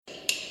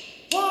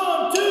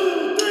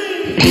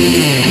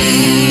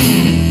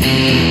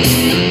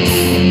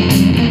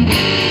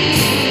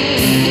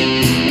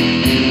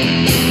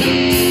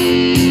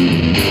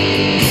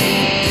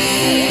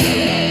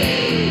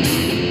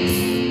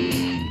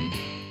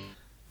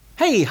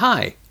Hey,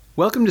 hi!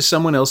 Welcome to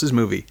Someone Else's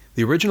Movie,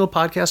 the original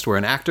podcast where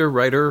an actor,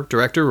 writer,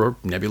 director, or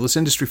nebulous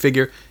industry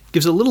figure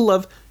gives a little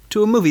love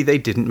to a movie they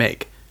didn't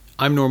make.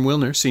 I'm Norm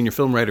Wilner, senior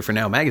film writer for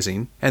Now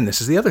Magazine, and this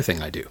is the other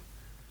thing I do.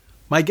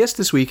 My guest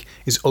this week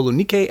is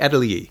Olunike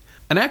Adelie,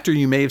 an actor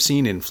you may have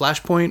seen in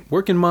Flashpoint,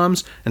 Workin'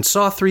 Moms, and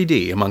Saw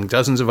 3D, among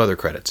dozens of other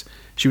credits.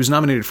 She was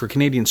nominated for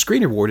Canadian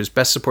Screen Award as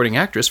Best Supporting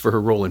Actress for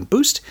her role in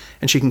Boost,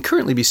 and she can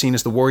currently be seen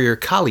as the warrior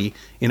Kali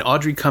in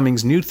Audrey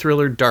Cummings' new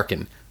thriller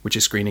Darken, which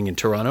is screening in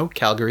Toronto,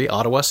 Calgary,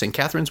 Ottawa, St.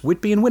 Catharines,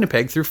 Whitby, and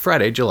Winnipeg through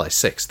Friday, July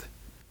 6th.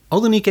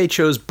 Olunike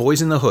chose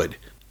Boys in the Hood,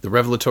 the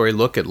revelatory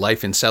look at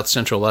life in South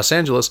Central Los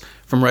Angeles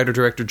from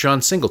writer-director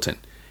John Singleton.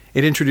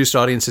 It introduced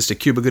audiences to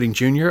Cuba Gooding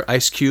Jr.,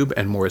 Ice Cube,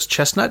 and Morris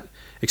Chestnut,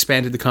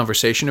 expanded the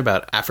conversation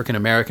about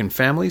African-American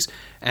families,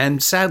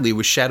 and sadly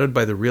was shadowed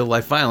by the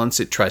real-life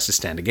violence it tries to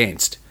stand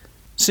against.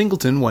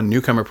 Singleton won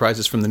newcomer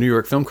prizes from the New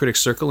York Film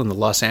Critics Circle and the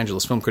Los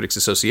Angeles Film Critics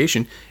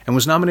Association, and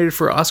was nominated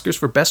for Oscars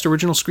for Best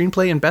Original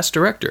Screenplay and Best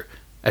Director.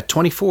 At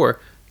 24,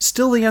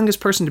 still the youngest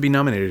person to be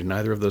nominated in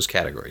either of those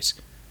categories.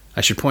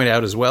 I should point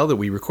out as well that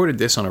we recorded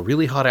this on a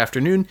really hot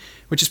afternoon,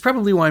 which is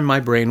probably why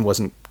my brain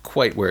wasn't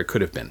quite where it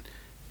could have been.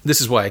 This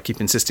is why I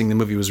keep insisting the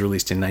movie was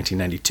released in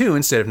 1992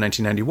 instead of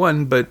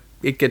 1991, but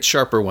it gets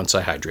sharper once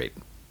I hydrate.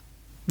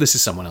 This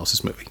is Someone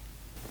Else's Movie.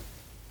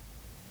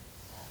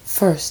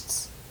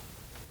 Firsts.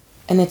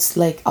 And it's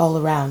like all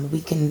around.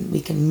 We can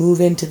move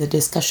into the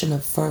discussion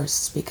of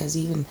firsts, because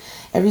even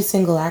every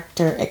single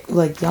actor,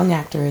 like young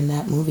actor in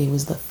that movie,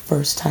 was the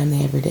first time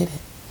they ever did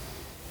it.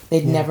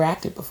 They'd never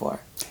acted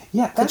before.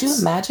 Yeah, could you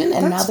imagine?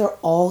 And now they're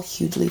all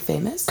hugely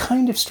famous.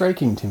 Kind of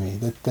striking to me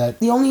that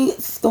the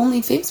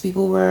only famous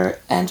people were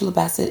Angela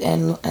Bassett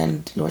and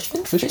Lawrence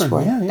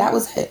Fishburne. Yeah. That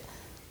was it.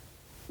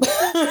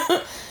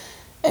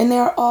 And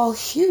they're all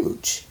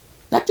huge,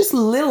 not just a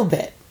little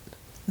bit.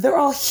 They're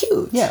all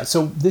huge. Yeah,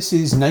 so this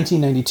is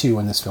 1992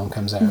 when this film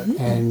comes out,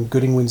 and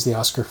Gooding wins the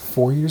Oscar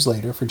 4 years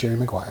later for Jerry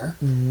Maguire.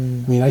 I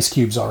mean, Ice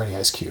Cube's already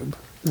Ice Cube.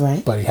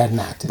 Right. But he hadn't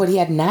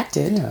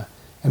acted. Yeah.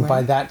 And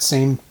by that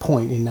same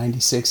point in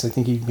 96, I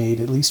think he made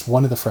at least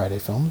one of the Friday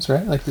films,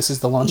 right? Like, this is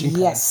the launching pad.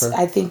 Yes,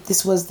 I think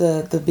this was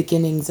the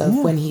beginnings of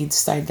when he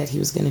decided that he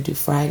was going to do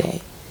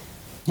Friday.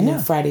 And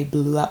then Friday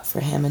blew up for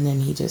him, and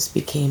then he just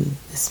became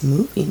this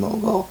movie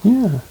mogul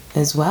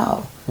as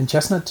well. And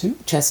Chestnut, too?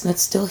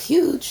 Chestnut's still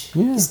huge.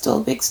 Yeah. He's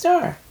still a big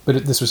star.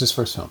 But this was his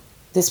first film?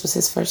 This was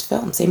his first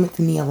film. Same with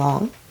Nia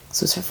Long.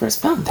 This was her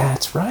first film.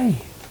 That's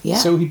right. Yeah.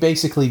 So he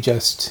basically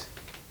just...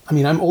 I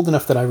mean, I'm old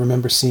enough that I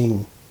remember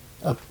seeing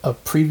a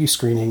preview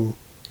screening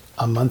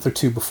a month or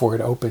two before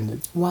it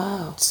opened.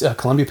 Wow.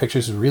 Columbia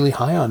Pictures was really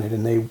high on it,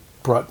 and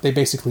they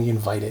basically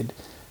invited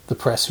the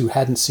press who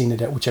hadn't seen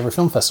it at whichever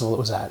film festival it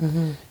was at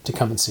to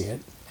come and see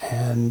it.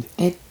 And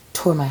it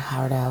tore my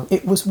heart out.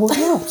 It was, well,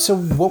 yeah. So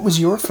what was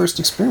your first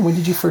experience? When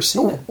did you first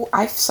see it?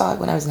 I saw it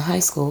when I was in high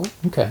school.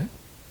 Okay.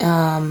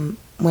 When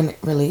it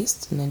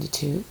released in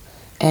 92.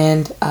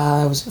 And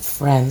I was with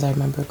friends. I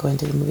remember going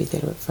to the movie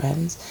theater with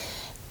friends.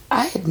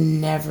 I had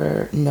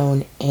never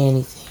known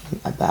anything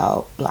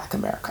about Black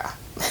America.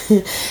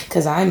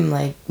 Because I'm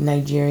like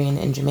Nigerian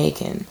and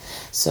Jamaican.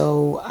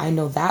 So I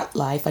know that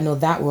life, I know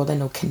that world, I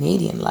know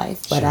Canadian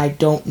life, but I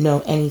don't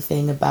know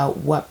anything about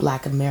what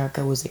Black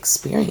America was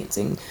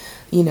experiencing.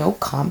 You know,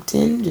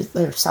 Compton,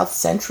 or South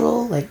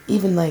Central, like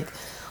even like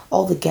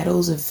all the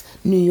ghettos of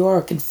New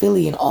York and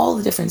Philly and all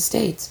the different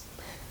states.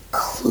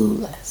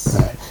 Clueless.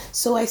 Right.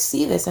 So I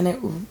see this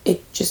and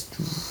it just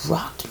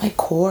rocked my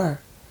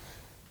core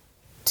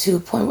to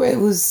a point where it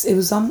was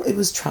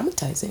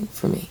traumatizing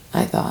for me,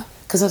 I thought.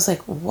 Because I was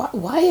like,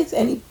 why is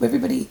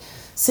everybody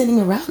sitting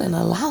around and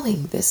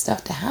allowing this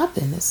stuff to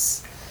happen?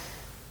 This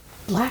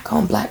black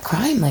on black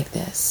crime like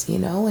this, you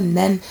know? And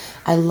then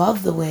I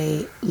love the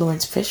way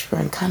Lawrence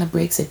Fishburne kind of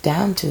breaks it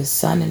down to his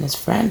son and his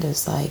friend.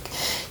 It's like,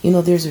 you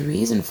know, there's a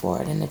reason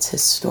for it, and it's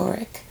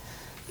historic.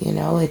 You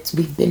know,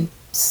 we've been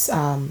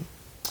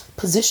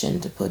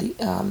positioned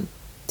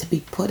to be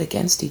put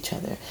against each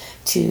other,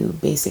 to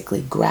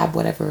basically grab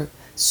whatever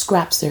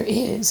scraps there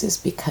is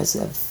because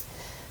of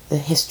the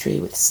history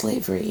with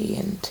slavery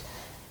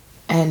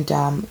and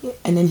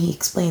then he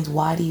explains,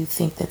 why do you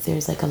think that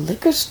there's like a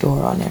liquor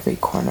store on every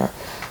corner,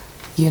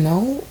 you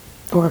know,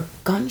 or a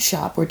gun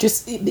shop, or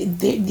just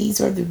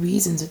these are the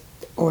reasons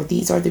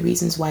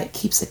why it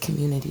keeps the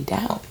community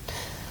down.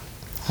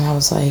 And I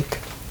was like,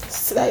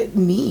 I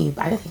think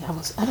I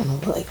was, I don't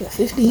know, like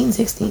 15,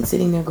 16,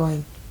 sitting there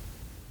going.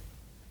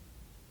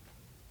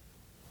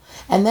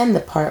 And then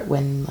the part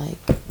when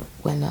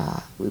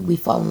we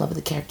fall in love with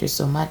the characters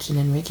so much, and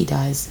then Ricky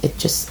dies, it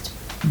just...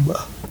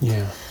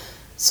 Yeah.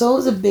 So it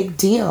was a big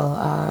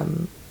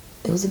deal.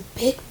 It was a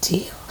big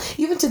deal.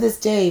 Even to this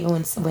day,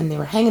 even when they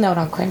were hanging out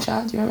on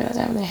Crenshaw, do you remember that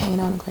time when they were hanging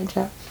out on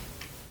Crenshaw?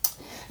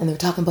 and they were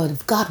talking about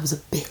if God was a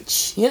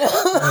bitch, you know,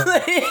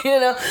 you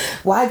know,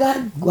 why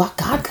God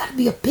got to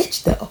be a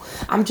bitch though?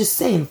 I'm just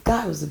saying, if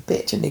God was a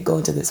bitch, and they go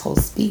into this whole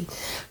speech.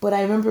 But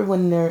I remember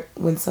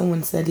when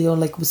someone said, you know,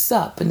 like, what's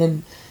up, and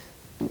then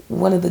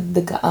one of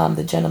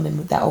the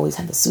gentlemen that always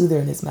had the soother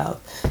in his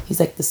mouth, he's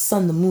like, the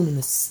sun, the moon, and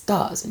the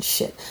stars and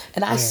shit.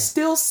 And I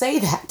still say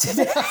that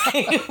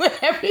today when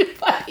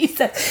everybody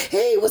says,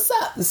 hey, what's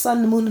up? The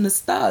sun, the moon, and the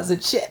stars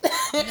and shit.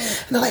 And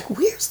they're like,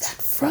 where's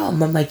that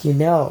from? I'm like, you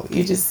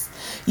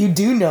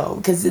do know,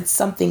 because it's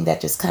something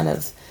that just kind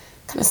of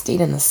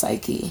stayed in the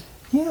psyche.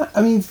 Yeah,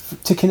 I mean,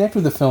 to connect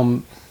with the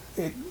film,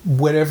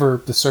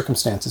 whatever the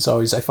circumstance, it's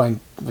always, I find,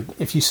 like,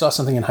 if you saw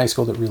something in high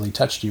school that really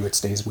touched you, it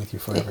stays with you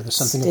forever. There's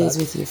something stays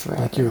about, with you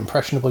forever. like, you're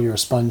impressionable, you're a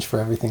sponge for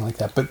everything like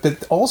that.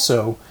 But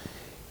also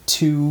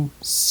to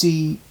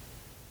see,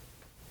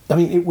 I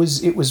mean, it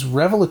was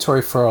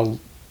revelatory for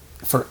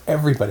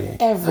everybody.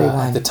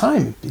 Everyone at the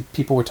time.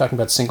 People were talking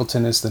about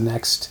Singleton as the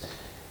next.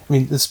 I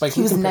mean, the Spike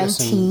Lee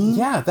comparison. He was 19.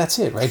 Yeah, that's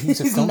it, right?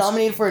 He's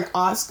nominated for an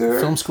Oscar.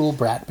 Film school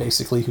brat,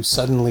 basically, who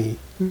suddenly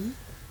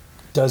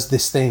does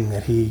this thing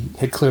that he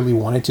had clearly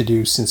wanted to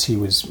do since he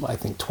was, I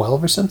think,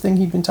 12 or something.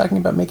 He'd been talking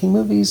about making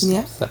movies.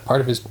 Yeah. That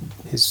part of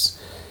his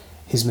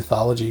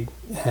mythology.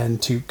 And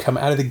to come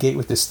out of the gate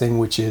with this thing,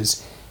 which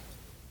is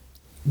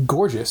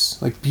gorgeous,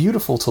 like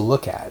beautiful to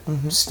look at,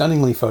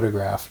 stunningly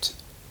photographed,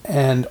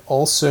 and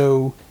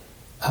also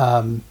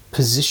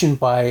positioned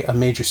by a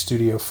major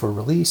studio for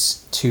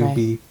release to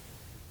be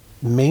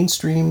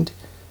mainstreamed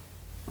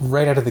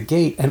right out of the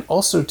gate, and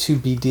also to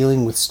be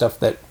dealing with stuff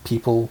that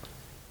people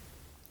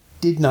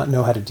did not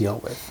know how to deal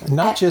with.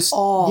 Not At just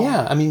all.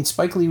 Yeah, I mean,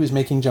 Spike Lee was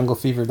making Jungle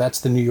Fever. That's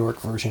the New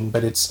York version,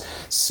 but it's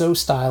so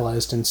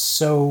stylized and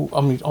so, I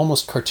mean,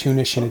 almost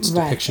cartoonish in its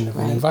depiction of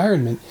an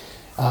environment,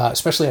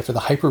 especially after the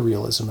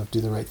hyper-realism of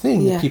Do the Right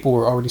Thing, that people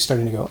were already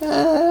starting to go,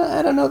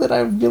 I don't know that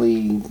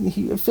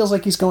it feels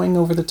like he's going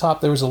over the top.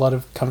 There was a lot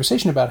of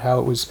conversation about how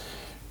it was,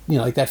 you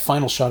know, like that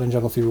final shot in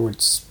Jungle Fever where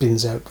it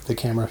spins out with the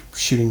camera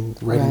shooting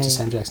right into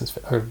Sam Jackson's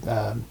face. Or,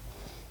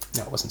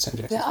 no, it wasn't Sam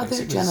Jackson's face. The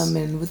other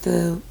gentleman with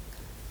the...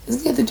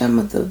 Isn't the other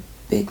gentleman with the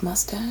big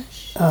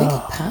mustache? I think he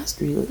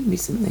passed really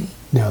recently.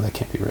 No, that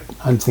can't be right.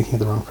 I'm thinking of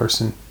the wrong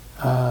person.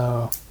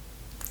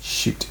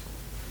 Shoot.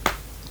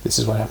 This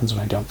is what happens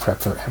when I don't prep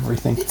for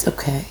everything. It's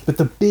okay. But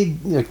the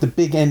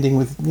big ending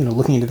with, you know,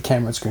 looking into the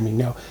camera and screaming,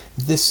 no.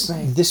 This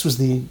was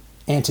the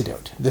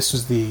antidote. This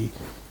was the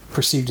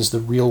perceived as the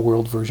real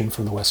world version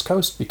from the West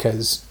Coast,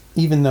 because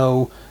even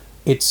though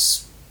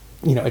it's,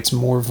 you know, it's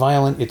more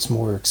violent, it's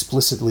more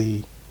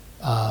explicitly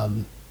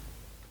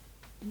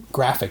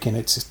graphic in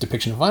its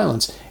depiction of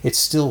violence, it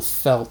still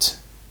felt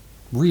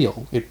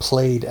real. It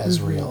played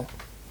as real.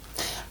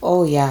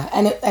 Oh yeah,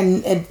 and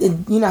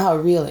it, you know how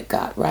real it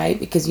got, right?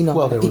 Because you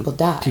know people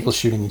died. People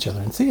shooting each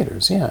other in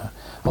theaters, yeah.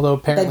 Although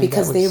apparently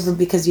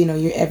because you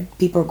know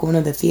people are going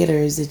to the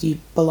theaters that you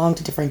belong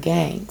to different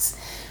gangs.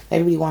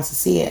 Everybody wants to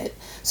see it,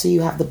 so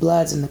you have the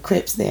Bloods and the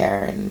Crips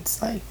there, and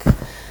it's like,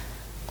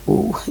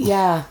 ooh,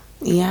 yeah.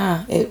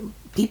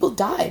 People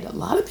died. A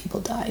lot of people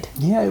died.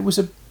 Yeah, it was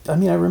I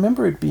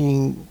remember it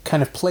being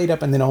kind of played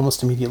up and then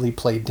almost immediately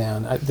played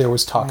down. There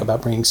was talk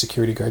about bringing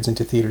security guards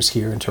into theaters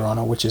here in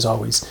Toronto, which is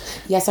always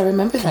I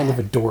remember kind of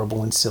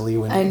adorable and silly.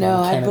 When I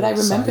know, when but I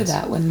remember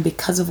that when,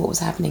 because of what was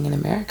happening in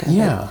America.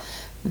 Yeah,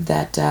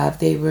 that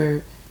they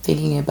were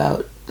thinking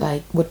about,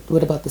 like,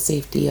 what about the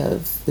safety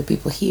of the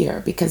people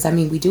here? Because I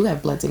mean, we do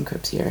have Bloods and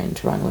Crips here in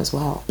Toronto as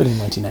well. But in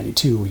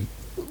 1992, we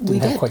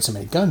didn't have quite so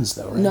many guns,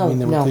 though, right?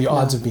 No, the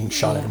odds of being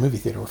shot at a movie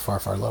theater were far,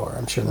 far lower,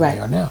 I'm sure, than they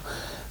are now.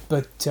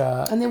 But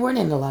and they weren't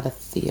in a lot of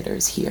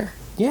theaters here.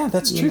 Yeah,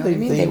 that's true.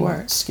 They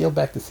weren't. Scaled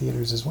back the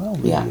theaters as well.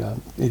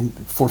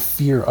 For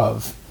fear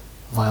of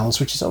violence,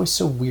 which is always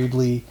so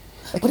weirdly.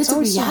 Like, but it's a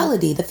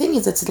reality. The thing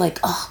is, it's like,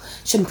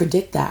 shouldn't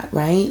predict that,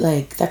 right?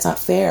 Like, that's not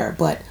fair.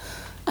 But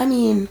I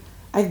mean,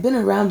 I've been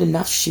around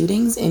enough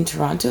shootings in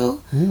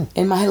Toronto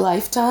in my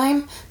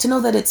lifetime to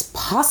know that it's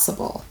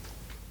possible.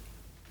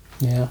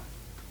 Yeah.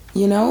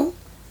 You know,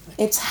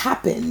 it's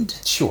happened.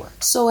 Sure.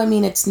 So I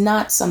mean, it's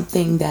not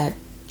something that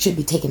should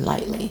be taken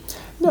lightly.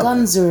 No.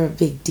 Guns are a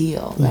big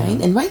deal,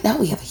 right? And right now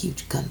we have a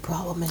huge gun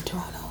problem in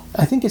Toronto.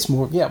 I think it's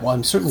more. Yeah,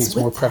 well, certainly it's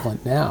more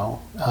prevalent now.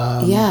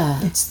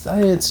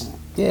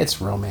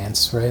 It's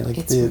romance, right?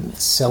 Like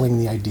selling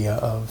the idea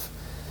of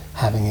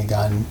having a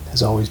gun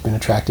has always been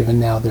attractive, and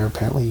now they're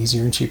apparently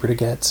easier and cheaper to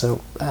get.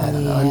 So I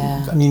don't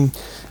know. I mean,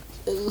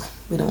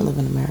 we don't live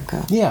in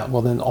America. Yeah.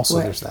 Well, then also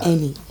where there's that.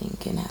 Anything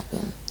can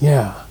happen.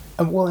 Yeah.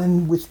 Well,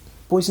 and with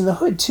Boys in the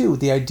Hood too,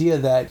 the idea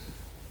that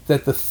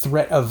the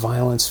threat of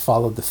violence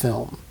followed the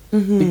film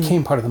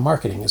became part of the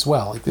marketing as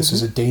well. Like, this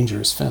was a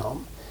dangerous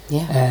film.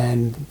 Yeah.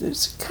 And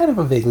there's kind of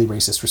a vaguely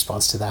racist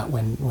response to that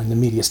when the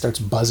media starts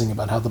buzzing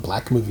about how the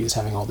black movie is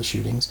having all the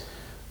shootings.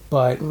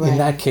 But in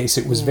that case,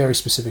 it was very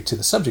specific to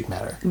the subject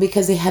matter.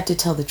 Because they had to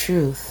tell the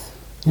truth.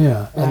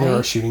 Yeah, and Right? there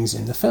are shootings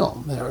in the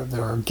film.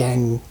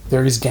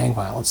 There is gang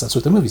violence. That's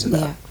what the movie's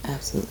about. Yeah,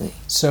 absolutely.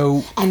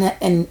 So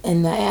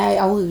And I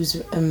always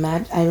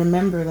imagine. I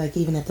remember, like,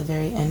 even at the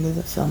very end of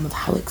the film, of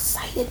how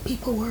excited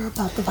people were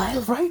about the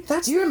violence. right,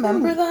 that's Do you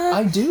remember that?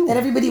 I do. That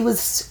everybody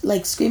was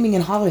like screaming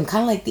and hollering,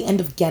 kind of like the end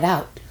of Get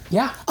Out.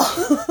 Yeah,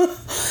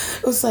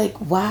 It was like,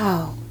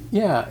 wow,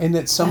 yeah, and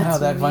that somehow That's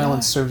that where we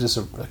violence are. serves as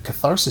a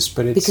catharsis,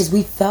 but it's because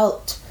we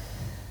felt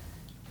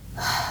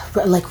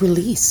like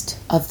released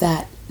of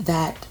that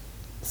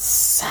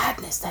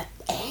sadness, that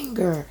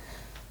anger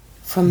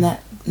from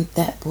that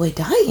boy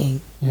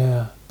dying.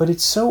 yeah, but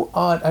it's so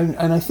odd,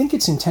 and I think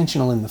it's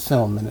intentional in the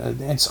film,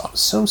 and it's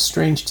so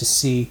strange to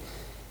see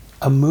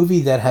a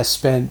movie that has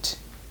spent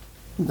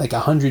like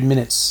 100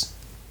 minutes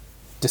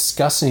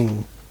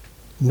discussing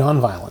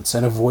nonviolence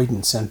and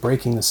avoidance and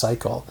breaking the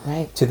cycle,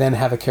 Right. to then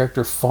have a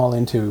character fall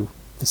into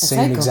the same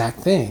cycle. exact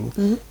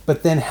thing,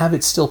 but then have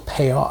it still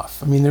pay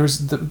off. I mean,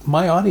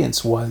 my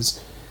audience was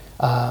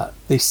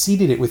they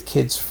seeded it with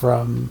kids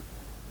from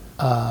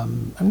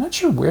I'm not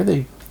sure where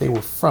they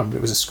were from, but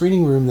it was a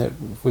screening room that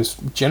was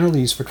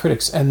generally used for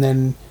critics, and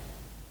then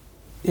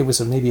it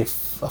was maybe a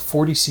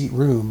 40-seat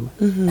room,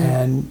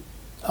 and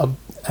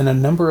a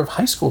number of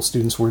high school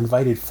students were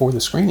invited for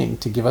the screening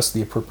to give us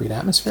the appropriate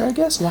atmosphere, I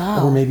guess.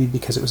 Wow. Or maybe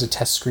because it was a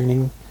test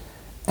screening,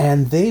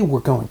 and they were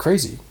going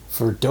crazy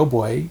for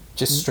Doughboy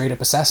just straight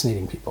up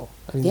assassinating people.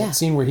 I mean, Yeah. that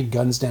scene where he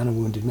guns down a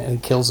wounded man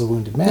and kills a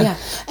wounded man. Yeah,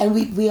 and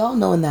we all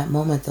know in that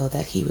moment, though,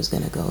 that he was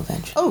going to go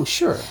eventually. Oh,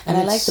 sure. And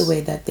I like it's- the way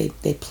that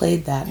they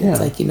played that. Yeah. It's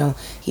like,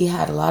 he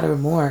had a lot of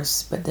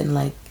remorse, but then,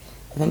 like,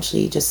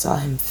 eventually you just saw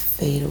him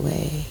fade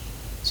away.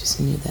 Just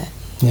knew that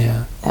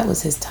Yeah. that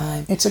was his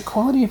time. It's a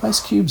quality of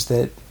Ice Cube's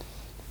that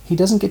he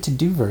doesn't get to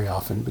do very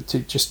often, but to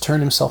just turn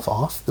himself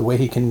off, the way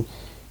he can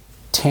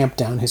tamp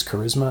down his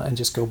charisma and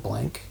just go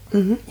blank.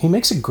 Mm-hmm. He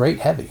makes it great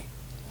heavy.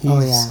 Oh,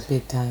 yeah,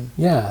 big time.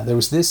 Yeah, there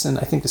was this, and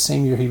I think the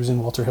same year he was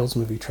in Walter Hill's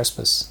movie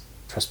Trespass.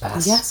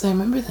 Yes, I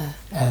remember that.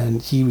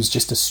 And he was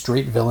just a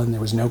straight villain. There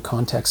was no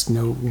context,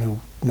 no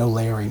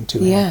layering to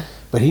him. Yeah.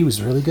 But he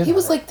was really good. He at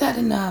was it. like that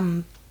in,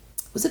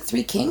 was it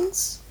Three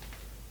Kings?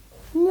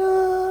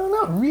 No,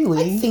 not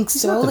really. I think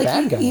He's so. Not the Like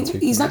bad guy in Three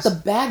he's not the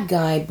Kings. bad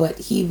guy, but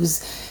he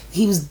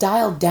was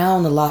dialed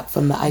down a lot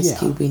from the Ice Yeah.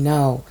 Cube we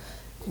know.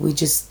 We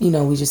just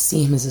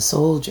see him as a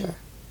soldier.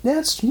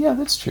 That's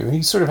true.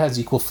 He sort of has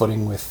equal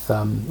footing with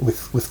Clooney and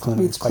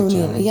With Spike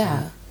Clooney, Jonze.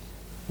 yeah.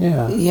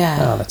 Yeah.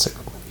 Yeah. Oh, that's a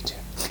good movie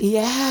too.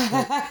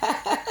 Yeah.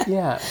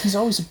 Yeah, he's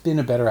always been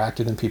a better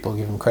actor than people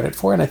give him credit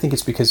for, and I think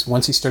it's because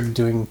once he started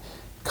doing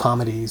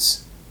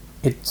comedies,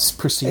 it's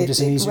perceived as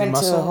an It easier went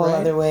muscle, to a whole right?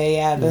 other way.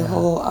 Yeah, the Yeah.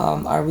 whole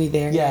 "Are we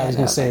there?" Yeah, yet? I was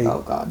gonna say, like,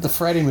 oh god, the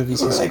Friday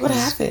movies. We're like, what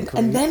he's happened?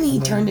 great, And then he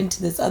and turned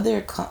into this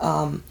other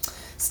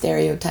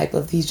stereotype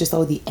of he's just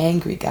the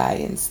angry guy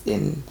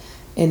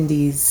in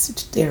these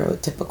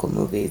stereotypical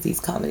movies, these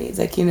comedies,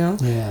 Yeah,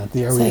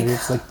 the It's area,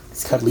 it's like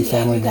 "Is he cuddly the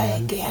family angry guy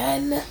man.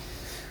 again.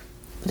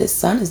 But his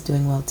son is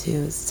doing well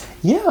too.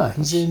 Yeah,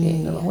 he's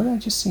in. Yeah. What did I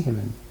just see him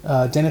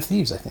in? Den of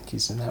Thieves. I think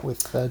he's in that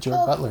with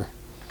Gerard Butler.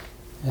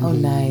 And Oh,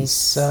 he's,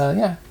 nice.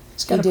 Yeah,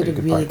 he's got He a did pretty a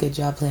good really part. good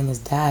job playing his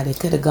dad. It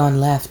could have gone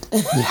left.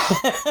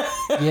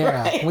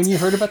 Yeah, Right. when you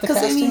heard about the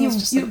Because casting, it's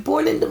just you're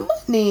born into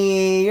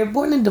money. You're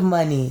born into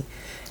money.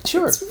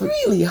 sure. It's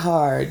really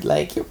hard.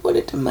 Like, you're born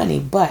into money,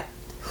 but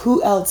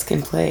who else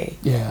can play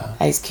Yeah.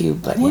 Ice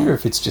Cube but I wonder him?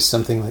 if it's just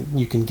something like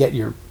you can get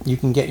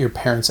your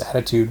parents'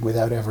 attitude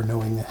without ever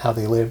knowing how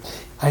they live.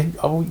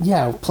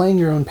 Playing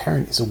your own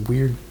parent is a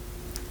weird.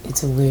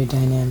 It's a weird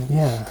dynamic.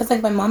 Yeah. Because,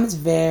 like, my mom is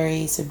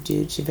very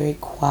subdued. She's very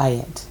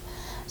quiet.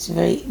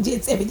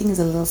 Everything is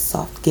a little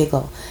soft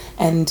giggle.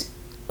 And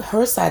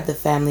her side of the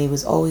family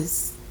was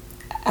always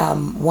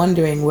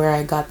wondering where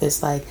I got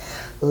this, like,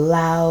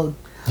 loud,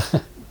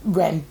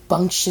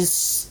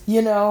 rambunctious,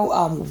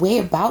 way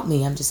about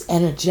me. I'm just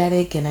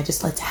energetic and I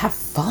just like to have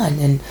fun.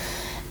 And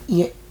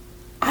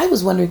I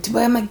was wondering too,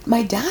 but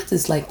my dad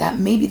is like that.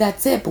 Maybe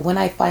that's it. But when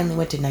I finally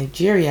went to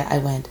Nigeria, I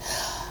went,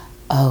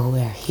 oh,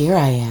 well, here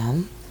I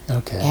am.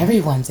 Okay.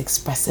 Everyone's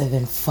expressive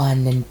and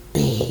fun and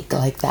big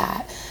like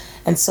that.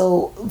 And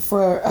so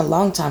for a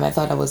long time, I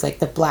thought I was like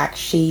the black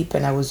sheep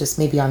and I was just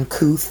maybe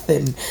uncouth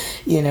and,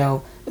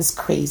 it was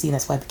crazy. And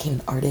that's why I became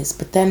an artist.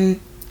 But then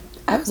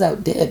I was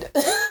outdid.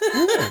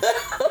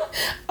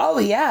 Oh,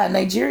 yeah.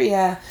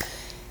 Nigeria,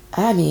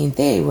 I mean,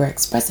 they were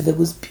expressive. It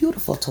was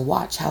beautiful to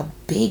watch how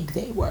big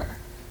they were.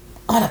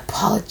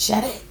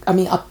 Unapologetic. I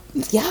mean,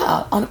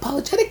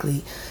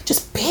 unapologetically.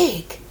 Just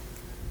big.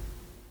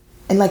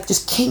 And like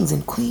just kings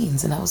and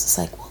queens. And I was just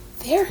like, well,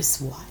 there's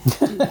why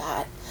I do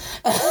that.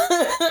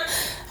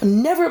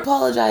 I'm never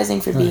apologizing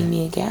for being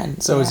me again.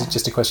 So is Yeah. it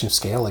just a question of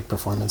scale? Like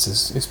performance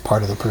is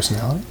part of the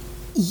personality?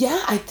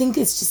 Yeah, I think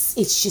it's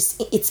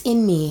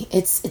in me.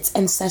 It's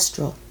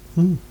ancestral.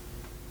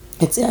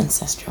 It's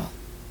ancestral.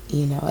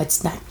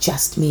 It's not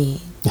just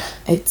me.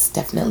 It's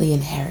definitely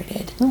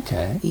inherited.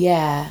 Okay.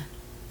 Yeah.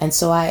 And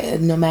so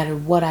no matter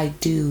what I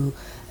do,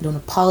 I don't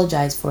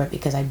apologize for it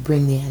because I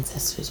bring the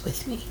ancestors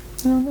with me.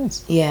 Oh,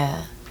 nice.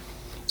 Yeah.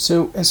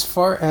 So as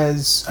far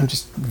as, I'm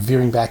just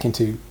veering back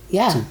into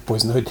to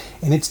Boys in the Hood,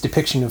 and its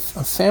depiction of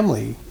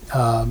family,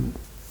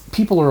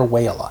 people are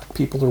away a lot.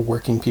 People are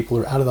working, people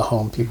are out of the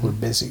home, people are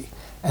busy.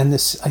 And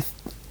this,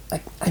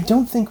 I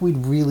don't think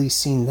we'd really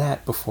seen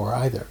that before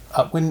either.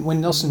 When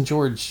Nelson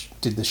George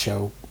did the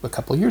show a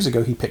couple of years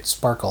ago, he picked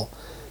Sparkle,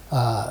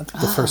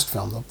 the first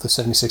film, the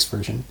 76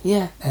 version,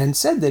 and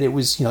said that it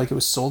was, it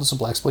was sold as a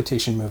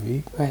blaxploitation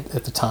movie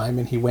at the time,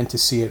 and he went to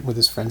see it with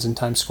his friends in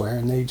Times Square,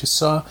 and they just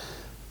saw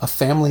a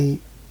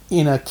family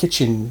in a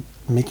kitchen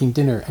making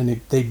dinner,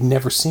 and they'd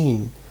never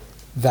seen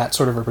that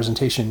sort of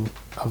representation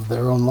of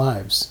their own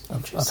lives,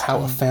 of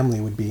how a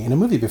family would be in a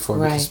movie before,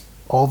 because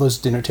all those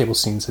dinner table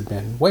scenes had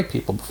been white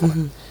people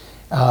before.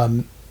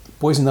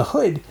 Boys in the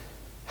Hood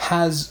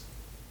has,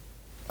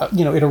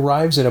 it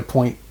arrives at a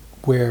point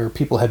where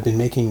people have been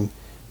making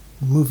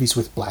movies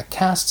with black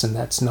casts, and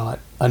that's not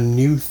a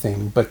new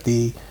thing, but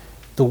the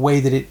way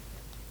that it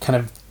kind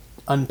of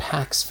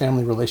unpacks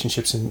family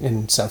relationships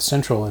in South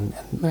Central, and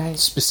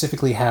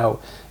specifically how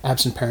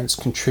absent parents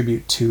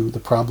contribute to the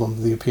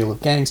problem, the appeal of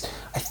gangs.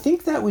 I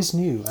think that was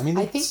new. I mean,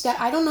 I think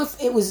that, I don't know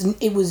if it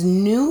was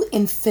new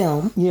in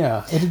film.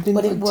 Yeah, it had been,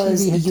 but it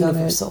was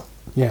universal.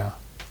 Yeah.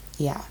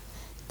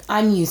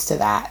 I'm used to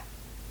that.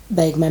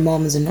 Like, my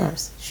mom is a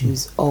nurse. She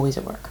was always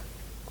at work,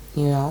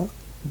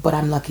 But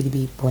I'm lucky to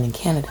be born in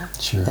Canada.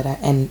 Sure.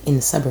 And in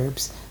the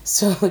suburbs.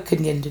 So I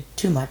couldn't get into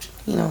too much,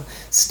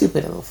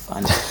 stupid little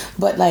fun.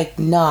 But,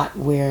 not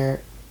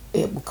where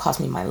it would cost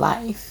me my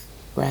life,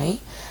 right?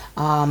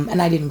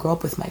 And I didn't grow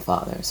up with my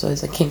father. So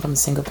as I came from a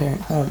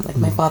single-parent home,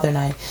 my father and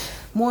I,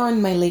 more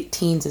in my late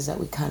teens is that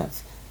we kind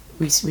of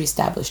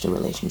reestablished a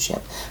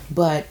relationship.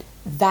 But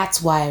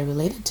that's why I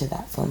related to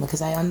that film,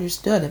 because I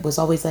understood. It was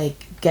always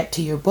get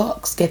to your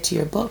books.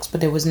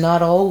 But it was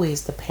not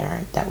always the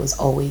parent that was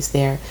always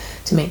there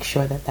to make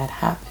sure that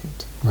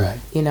happened. Right.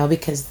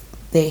 Because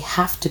they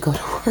have to go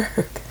to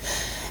work.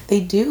 They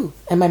do.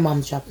 And my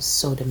mom's job is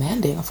so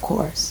demanding, of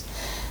course.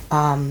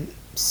 That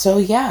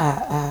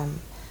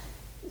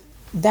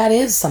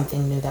is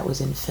something new that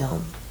was in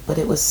film. But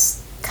it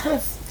was kind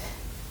of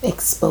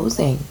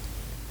exposing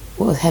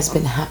what has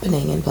been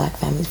happening in black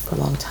families for a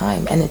long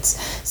time. And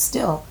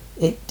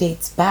it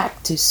dates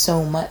back to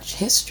so much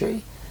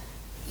history.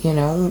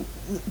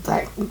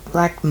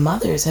 Black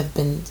mothers have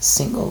been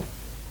single.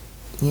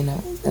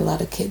 A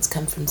lot of kids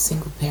come from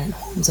single parent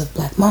homes of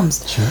black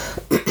moms. Sure.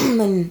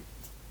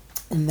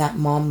 and that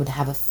mom would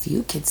have a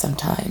few kids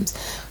sometimes.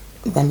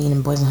 I mean,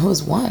 in Boys in the Hood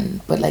was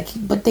one,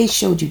 but they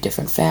showed you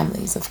different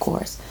families, of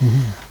course.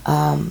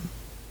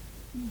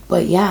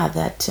 But yeah,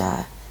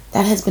 that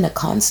has been a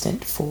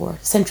constant for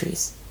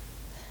centuries,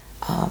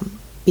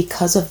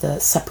 because of the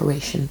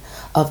separation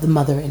of the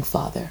mother and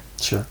father.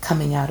 Sure.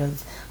 Coming out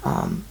of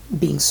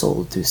being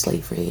sold through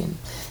slavery,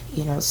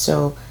 and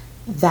so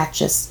that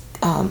just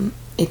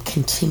it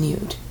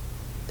continued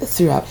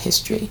throughout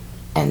history.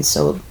 And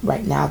so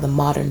right now, the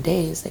modern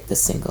day is the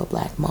single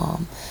black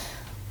mom.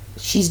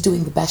 She's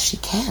doing the best she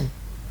can.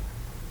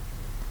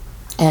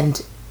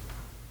 And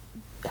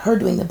her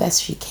doing the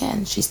best she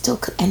can, she still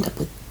could end up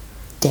with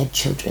dead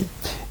children.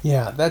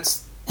 Yeah,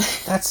 that's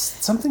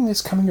something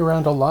that's coming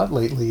around a lot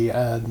lately.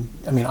 I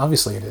mean,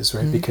 obviously it is,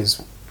 right?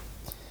 Because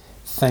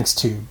thanks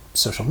to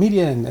social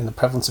media and the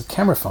prevalence of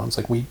camera phones,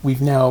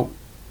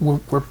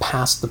 we're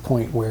past the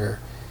point where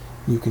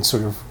you can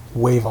sort of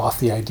wave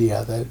off the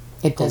idea that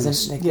it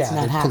doesn't.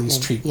 Police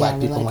treat black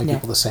people and white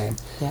people the same.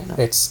 Yeah, no.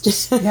 It's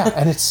just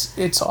and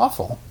it's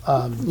awful.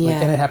 And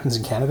it happens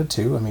in Canada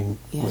too. I mean,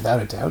 without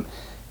a doubt.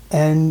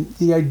 And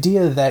the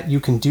idea that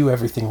you can do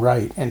everything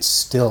right and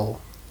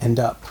still end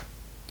up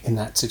in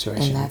that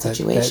situation. And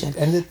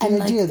the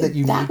idea that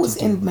you that need was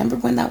to remember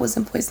when that was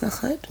in Boys in the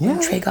Hood? Yeah.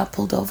 When Trey got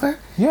pulled over?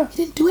 Yeah.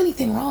 He didn't do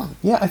anything wrong.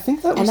 Yeah, I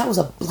think that was... And that was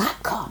a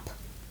black cop.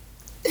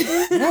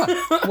 Yeah.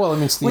 Well, I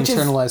mean, it's the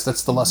internalized...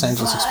 That's the Los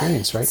Angeles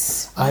experience, right?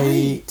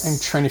 I'm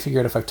trying to figure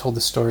out if I've told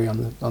this story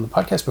on the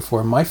podcast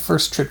before. My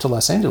first trip to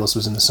Los Angeles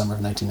was in the summer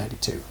of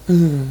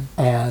 1992.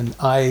 And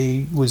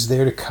I was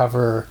there to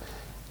cover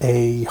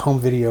a home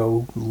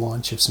video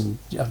launch of some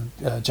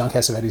John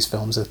Cassavetes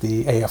films at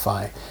the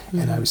AFI.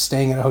 And I was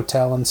staying at a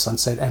hotel in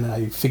Sunset, and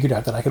I figured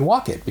out that I could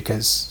walk it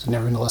because I'd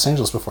never been to Los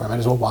Angeles before. I might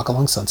as well walk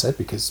along Sunset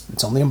because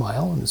it's only a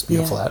mile and it's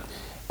beautiful out.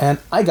 And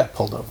I got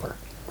pulled over.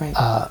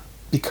 Right.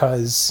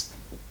 Because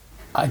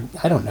I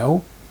don't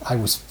know. I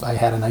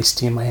had an iced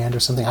tea in my hand or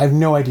something. I have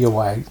no idea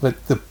why. But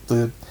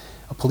a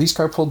police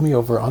car pulled me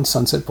over on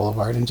Sunset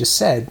Boulevard and just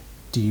said,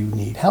 "Do you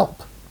need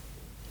help?"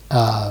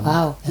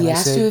 Wow. He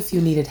asked you if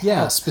you needed help.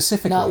 Yeah,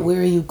 specifically. Not where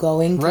are you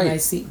going? Can I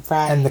see?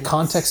 Right. And the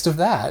context of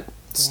that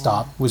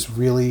stop was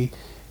really...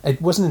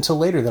 It wasn't until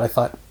later that I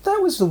thought,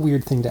 that was the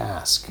weird thing to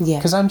ask. Yeah.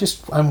 Because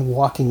I'm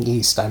walking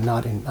east. I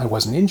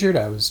wasn't injured.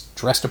 I was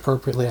dressed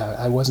appropriately.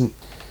 I wasn't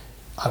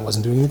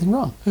doing anything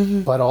wrong.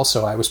 But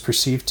also I was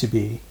perceived to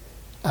be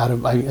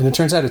and it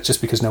turns out it's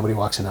just because nobody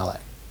walks in LA.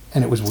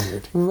 And it was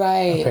weird.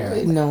 Right.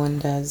 Apparently. No one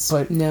does.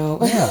 But no.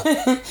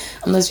 Yeah.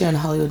 Unless you're on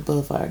Hollywood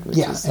Boulevard, which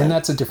is and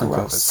that's a different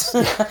purpose.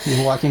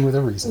 You're walking with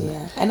a reason.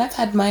 Yeah. And I've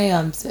had my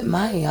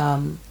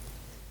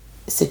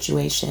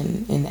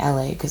situation in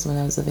LA, because when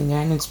I was living there,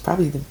 and it's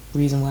probably the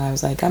reason why I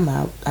was like, I'm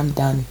out, I'm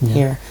done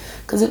here,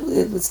 because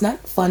it's not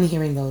fun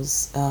hearing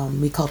those,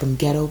 we call them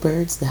ghetto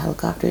birds, the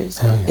helicopters.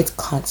 It's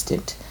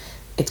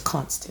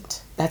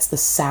constant. That's the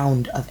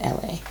sound of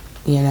LA,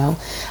 you know.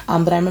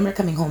 But I remember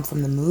coming home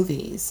from the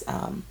movies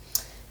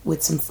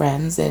with some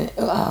friends, and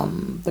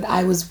but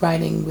I was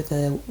riding with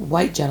a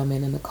white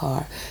gentleman in the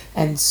car,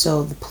 and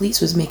so the police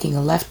was making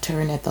a left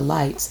turn at the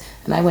lights,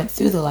 and I went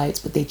through the lights,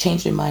 but they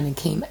changed their mind and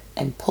came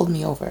and pulled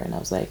me over, and I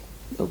was like,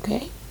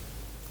 okay,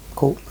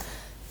 cool.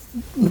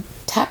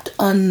 Tapped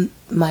on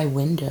my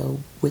window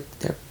with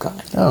their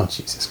gun. Oh,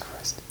 Jesus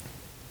Christ.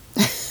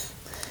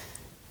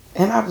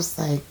 And I was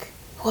like,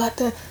 what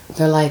the?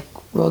 They're like,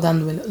 roll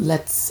down the window,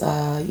 let's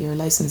your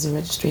license and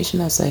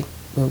registration. I was like,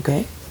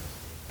 okay,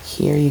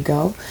 here you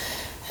go.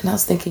 And I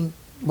was thinking,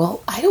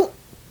 well,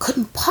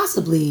 couldn't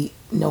possibly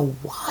know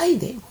why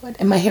they would.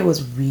 And my hair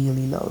was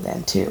really low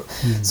then too.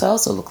 So I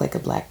also looked like a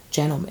black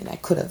gentleman. I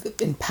could have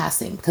been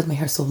passing because my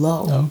hair's so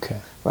low.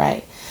 Okay.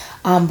 Right.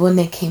 When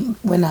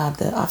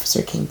the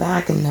officer came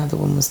back and the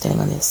woman was standing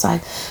on the other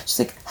side, she's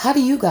like, how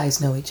do you guys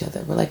know each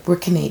other? We're like, we're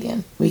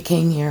Canadian. We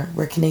came here.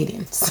 We're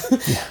Canadians.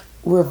 Yeah.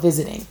 We're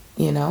visiting,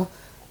 you know?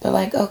 They're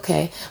like,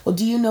 okay, well,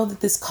 do you know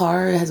that this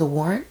car has a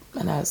warrant?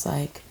 And I was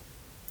like,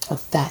 oh,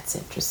 that's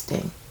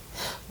interesting.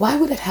 Why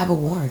would it have a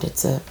warrant?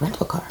 It's a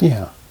rental car.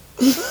 Yeah.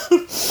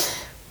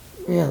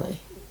 Really?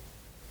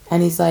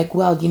 And he's like,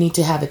 well, you need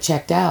to have it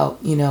checked out,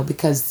 you know,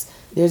 because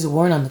there's a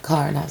warrant on the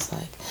car. And I was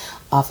like,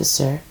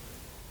 officer,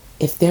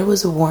 if there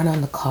was a warrant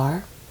on the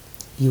car,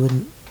 you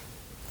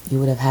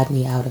would have had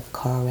me out of the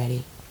car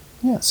already.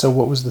 Yeah. So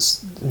what was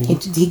this? I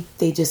mean,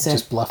 they just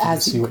said,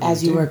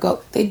 as you were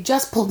go. They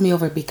just pulled me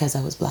over because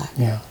I was black.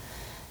 Yeah.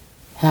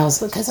 And I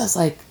was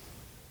like,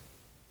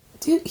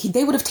 dude,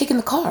 they would have taken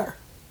the car.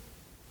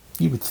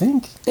 You would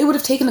think. They would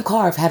have taken the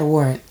car if it had a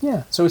warrant.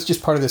 Yeah. So it's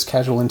just part of this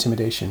casual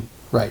intimidation.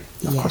 Right.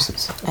 Of course it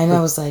is. And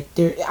I was like,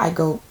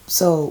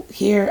 so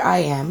here I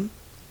am,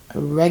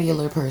 a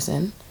regular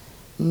person,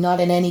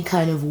 not in any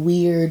kind of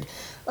weird,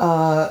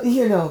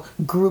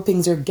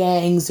 groupings or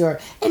gangs or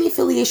any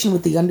affiliation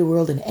with the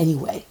underworld in any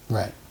way.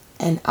 Right.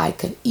 And I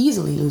could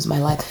easily lose my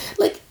life.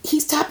 Like,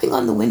 he's tapping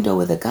on the window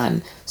with a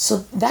gun, so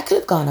that could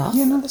have gone off.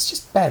 Yeah, no, that's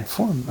just bad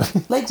form.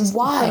 Like,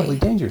 why? Incredibly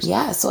dangerous.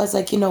 Yeah, so I was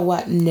like, you know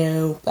what?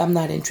 No, I'm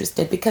not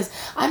interested, because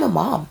I'm a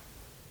mom.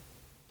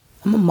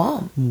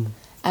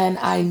 And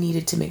I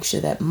needed to make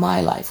sure that my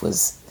life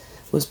was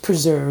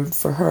preserved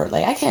for her.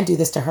 Like, I can't do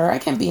this to her. I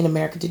can't be in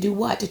America to do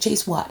what? To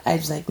chase what? I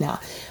was like, nah,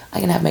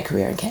 I can have my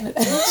career in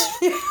Canada.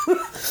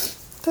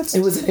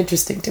 It wasn't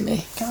interesting to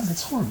me. God,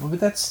 that's horrible. But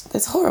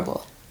that's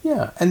horrible.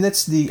 Yeah, and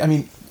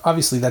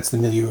obviously that's the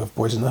milieu of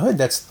Boys in the Hood.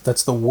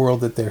 That's the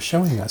world that they're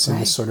showing us in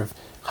this sort of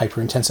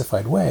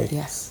hyper-intensified way.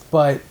 Yes.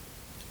 But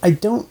I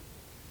know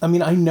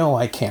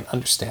I can't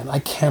understand. I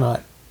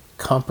cannot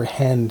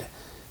comprehend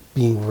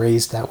being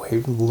raised that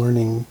way,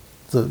 learning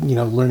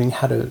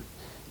how to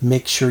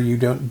make sure you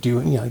don't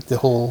do, like the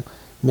whole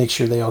make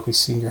sure they always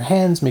see your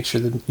hands, make sure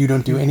that you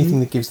don't do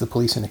anything that gives the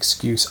police an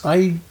excuse.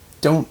 I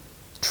don't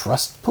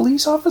trust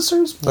police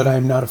officers, but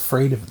I'm not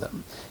afraid of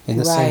them in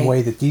the same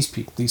way that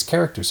these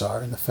characters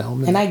are in the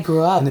film. And I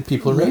grew up and that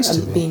people are raised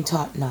to being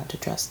taught not to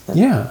trust them.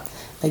 Yeah.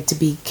 Like, to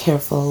be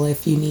careful.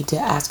 If you need to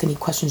ask any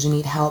questions, you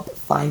need help,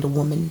 find a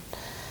woman,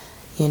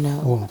 you know.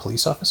 A woman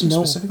police officer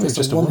specifically? Or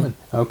just a woman?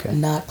 Okay.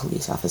 Not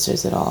police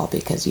officers at all,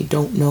 because you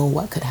don't know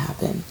what could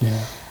happen.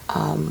 Yeah.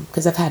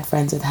 Because I've had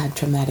friends that had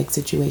traumatic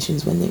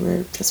situations when they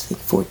were just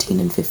like 14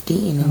 and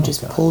 15 and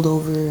just pulled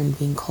over and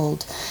being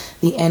called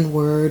the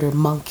N-word or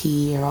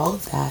monkey or all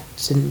of that.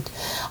 And,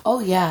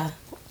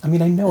 I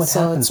mean, I know it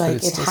happens, like, but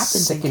it's still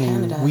happens sickening.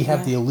 in Canada. We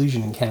have the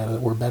illusion in Canada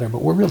that we're better,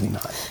 but we're really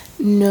not.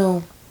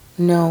 No,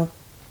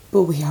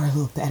 but we are a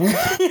little better.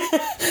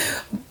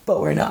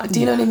 But we're not. Do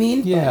you know what I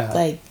mean? Yeah. But,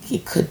 like,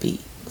 it could be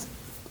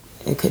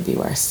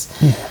worse.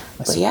 Yeah.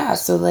 But yeah,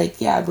 so like,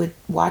 with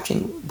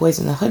watching Boys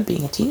in the Hood,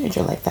 being a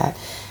teenager like that,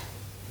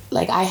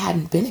 like, I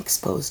hadn't been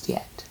exposed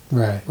yet.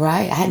 Right.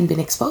 I hadn't been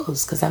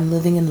exposed because I'm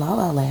living in La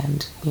La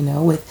Land,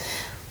 with,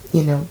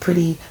 a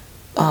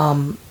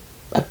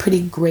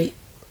pretty great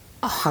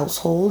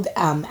household.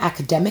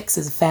 Academics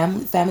as a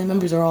family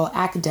members are all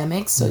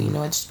academics. So,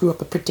 I just grew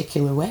up a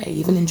particular way.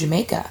 Even in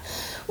Jamaica,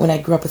 when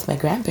I grew up with my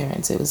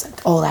grandparents, it was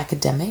like all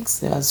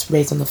academics. I was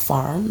raised on the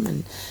farm.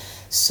 And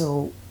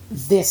so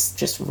this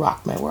just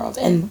rocked my world.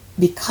 And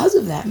because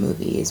of that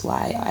movie is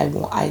why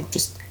I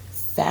just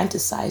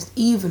fantasized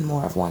even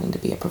more of wanting to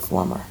be a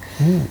performer.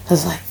 I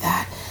was like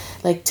that.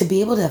 Like, to be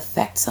able to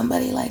affect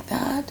somebody like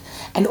that.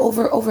 And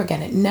over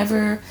again,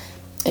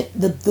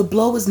 the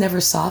blow was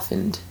never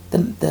softened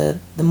the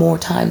more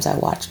times I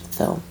watched the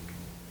film.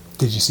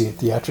 Did you see it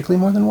theatrically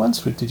more than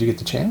once? Did you get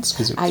the chance?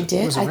 I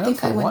did. I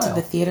think I went to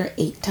the theater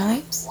 8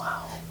 times.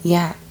 Wow.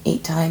 Yeah,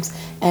 8 times.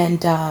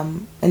 And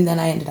then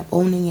I ended up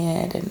owning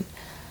it, and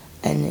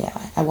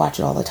I watch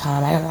it all the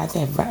time. I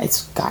think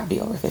it's got to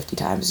be over 50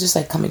 times. It's just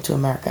like Coming to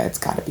America. It's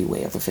got to be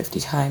way over 50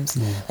 times.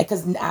 Yeah. Like,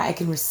 because I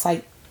can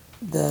recite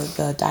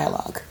the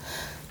dialogue.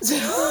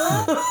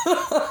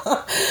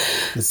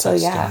 So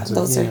yeah,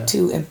 those are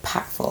two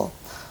impactful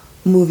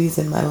movies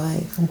in my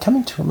life. And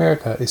Coming to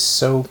America is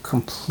so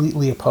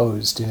completely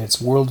opposed in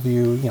its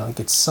worldview. Like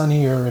it's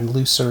sunnier and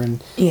looser,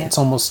 and it's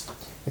almost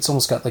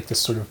got like this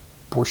sort of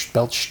Borscht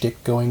Belt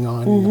shtick going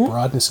on, and the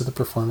broadness of the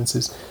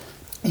performances.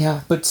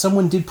 Yeah. But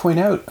someone did point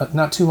out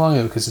not too long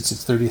ago, because it's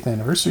its 30th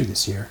anniversary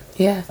this year,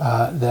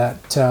 that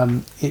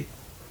it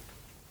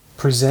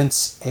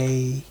presents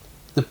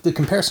the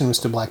comparison was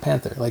to Black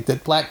Panther. Like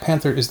that Black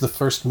Panther is the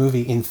first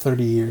movie in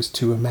 30 years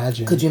to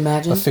imagine. Could you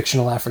imagine? A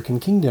fictional African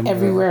kingdom.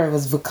 Everywhere it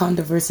was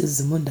Wakanda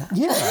versus Zamunda.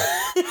 Yeah.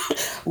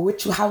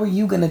 How are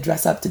you going to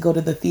dress up to go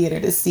to the theater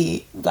to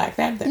see Black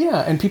Panther?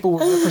 Yeah, and people were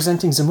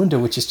representing Zamunda,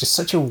 which is just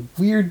such a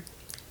weird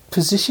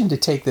position to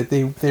take, that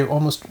they're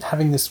almost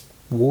having this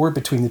war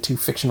between the two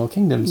fictional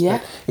kingdoms. Yeah.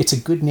 But it's a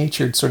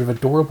good-natured, sort of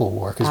adorable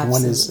war, because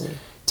one is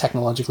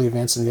technologically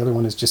advanced and the other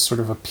one is just sort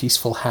of a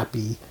peaceful,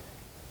 happy...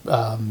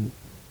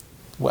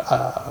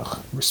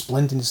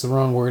 resplendent is the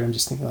wrong word. I'm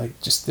just thinking like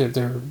just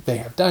they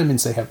have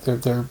diamonds.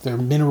 They're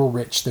mineral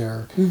rich.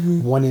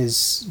 One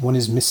is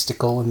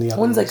mystical and the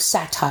other one's like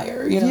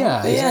satire. You know?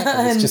 Yeah,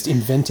 exactly. It's just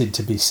invented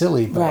to be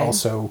silly, but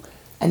also.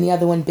 And the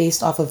other one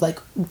based off of like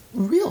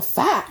real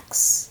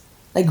facts,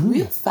 like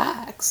real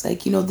facts,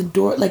 like the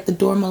Dora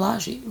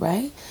Milaje,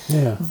 right?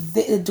 Yeah.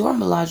 The Dora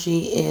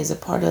Milaje is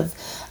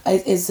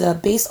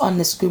based on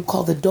this group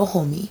called the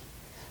Dahomey.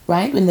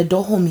 Right, when the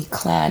Dahomey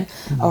clan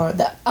or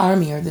the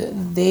army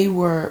they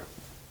were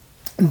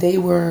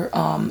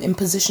in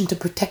position to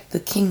protect the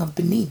king of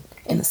Benin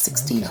in the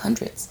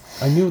 1600s.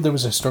 I knew there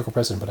was a historical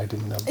precedent, but I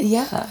didn't know.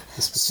 Yeah,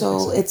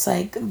 so it's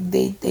like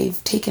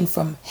they've taken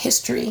from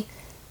history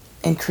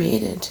and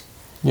created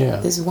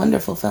this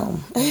wonderful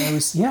film. I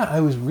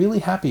was really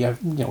happy. I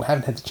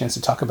haven't had the chance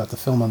to talk about the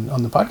film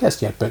on the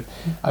podcast yet, but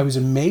I was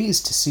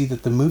amazed to see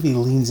that the movie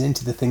leans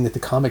into the thing that the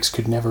comics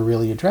could never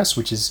really address,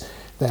 which is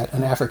that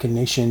an African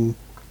nation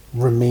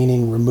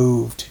remaining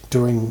removed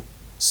during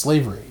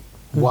slavery,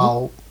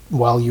 while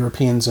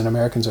Europeans and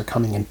Americans are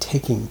coming and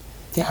taking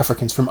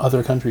Africans from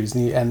other countries,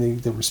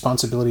 and the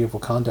responsibility of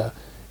Wakanda,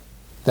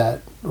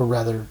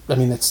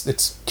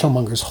 it's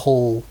Killmonger's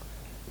whole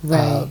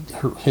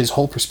his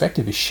whole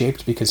perspective is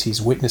shaped because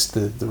he's witnessed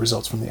the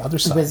results from the other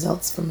side.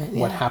 Results from it. Yeah.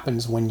 What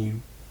happens when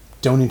you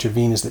don't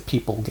intervene is that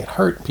people get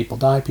hurt, people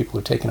die, people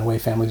are taken away,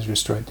 families are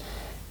destroyed,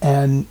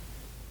 and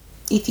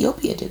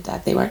Ethiopia did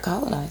that. They weren't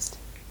colonized.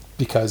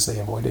 Because they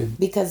avoided...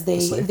 Because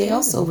they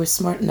also were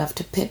smart enough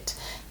to pit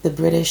the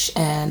British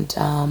and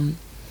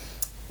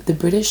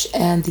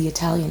the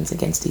Italians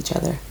against each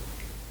other.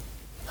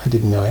 I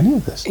didn't know any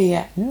of this.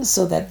 Yeah.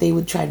 So that they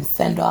would try and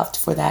fend off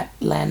for that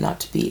land not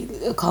to be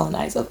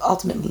colonized.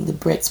 Ultimately, the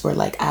Brits were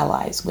like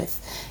allies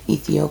with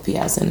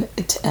Ethiopia,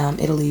 and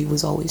Italy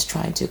was always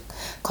trying to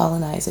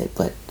colonize it,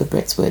 but the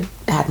Brits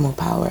had more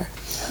power.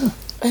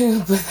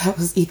 But that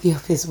was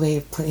Ethiopia's way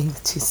of playing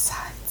the two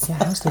sides. Yeah,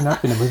 how has there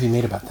not been a movie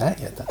made about that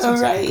yet? That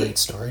sounds like a great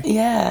story.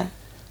 Yeah.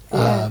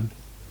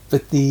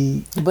 But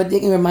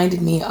it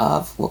reminded me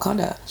of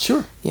Wakanda.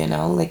 Sure.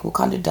 Like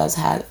Wakanda does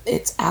have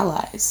its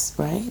allies,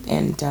 right?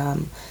 And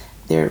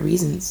there are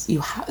reasons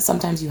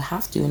sometimes you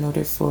have to in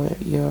order for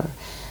your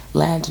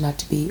land not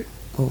to be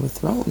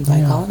overthrown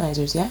by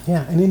colonizers. Yeah.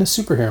 Yeah, and in a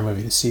superhero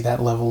movie to see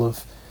that level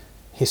of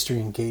history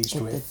engaged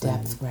with the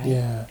depth, right?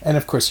 Yeah, and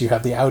of course you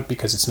have the out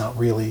because it's not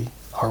really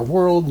our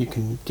world. You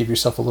can give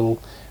yourself a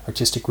little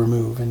artistic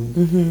remove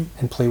and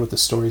play with the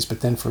stories.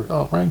 But then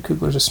Ryan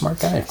Coogler's a smart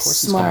guy. Of course,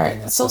 smart.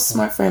 He's so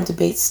smart for him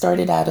to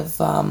started out of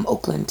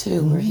Oakland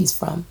too, where he's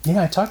from.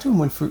 Yeah, I talked to him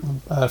when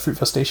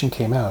Fruitvale Station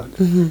came out,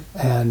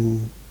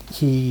 and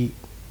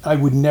I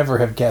would never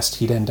have guessed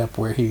he'd end up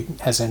where he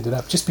has ended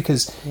up, just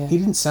because he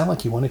didn't sound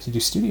like he wanted to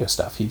do studio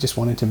stuff. He just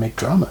wanted to make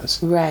dramas.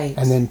 Right.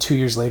 And then 2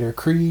 years later,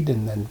 Creed,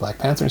 and then Black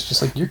Panther. It's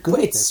just like, you're good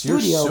at this.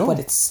 Studio, but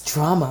it's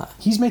drama.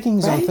 He's making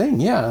his own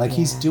thing. Yeah, like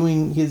he's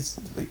doing his...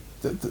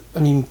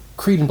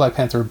 Creed and Black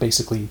Panther are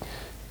basically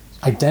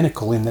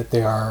identical in that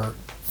they are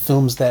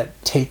films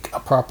that take a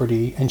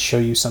property and show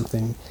you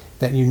something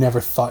that you never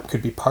thought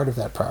could be part of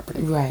that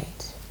property.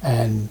 Right.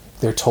 And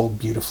they're told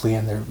beautifully,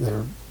 and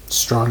they're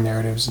strong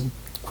narratives and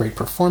great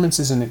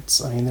performances, and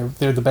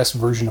they're the best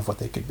version of what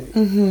they could be.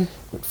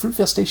 But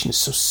Fruitvale Station is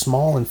so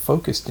small and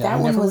focused. That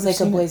one was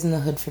like a Boys in the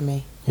Hood for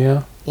me.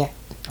 Yeah? Yeah.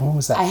 When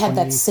was that? I had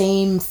that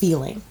same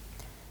feeling.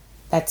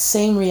 That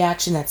same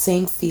reaction, that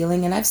same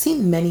feeling. And I've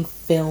seen many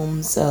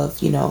films of,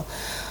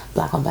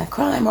 black on black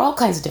crime or all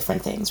kinds of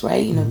different things,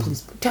 right?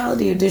 Police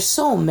brutality. There's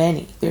so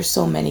many.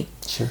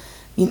 Sure.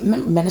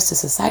 Menace to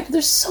Society.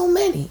 There's so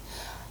many.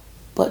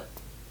 But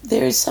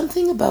there is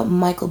something about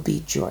Michael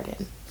B.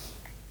 Jordan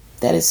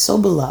that is so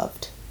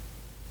beloved.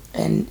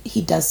 And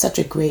he does such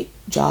a great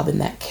job in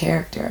that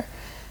character.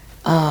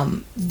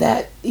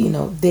 That,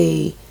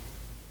 they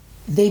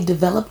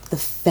developed the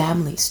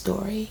family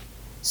story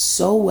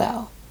so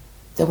well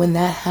that when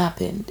that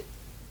happened,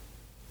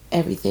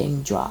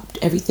 everything dropped.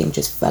 Everything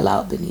just fell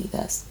out beneath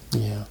us.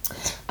 Yeah.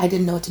 I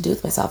didn't know what to do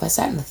with myself. I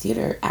sat in the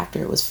theater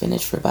after it was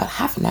finished for about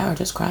half an hour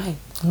just crying.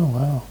 Oh,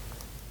 wow.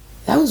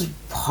 That was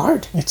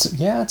hard. It's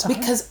hard.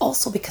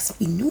 Because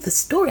we knew the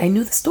story. I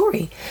knew the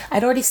story.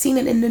 I'd already seen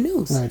it in the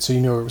news. Right, so you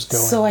knew where it was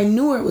going. So I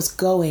knew where it was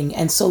going,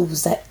 and so it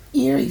was that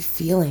eerie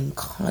feeling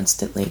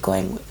constantly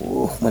going,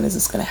 "Ooh, when is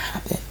this going to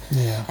happen?"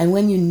 Yeah. And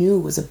when you knew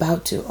it was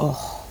about to, it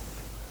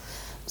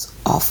was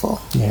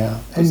awful. Yeah.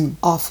 It was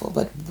awful,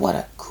 but what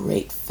a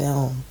great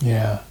film.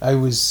 Yeah.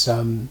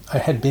 I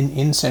had been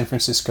in San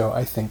Francisco,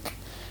 I think,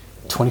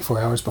 24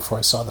 hours before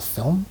I saw the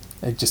film.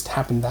 It just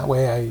happened that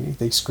way.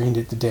 They screened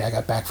it the day I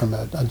got back from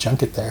a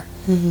junket there.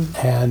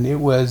 Mm-hmm. And it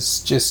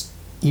was just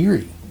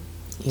eerie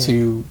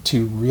to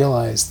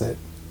realize that,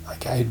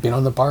 like, I had been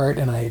on the BART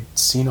and I had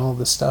seen all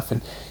this stuff.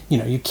 And,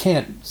 you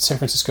can't... San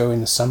Francisco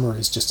in the summer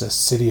is just a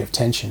city of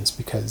tensions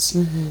because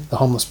the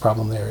homeless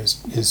problem there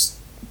is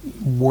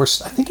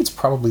worse. I think it's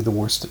probably the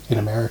worst in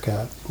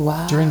America.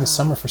 Wow. During the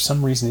summer, for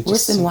some reason.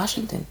 Worse than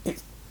Washington.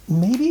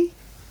 Maybe.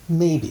 I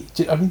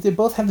mean, they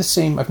both have the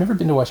same... I've never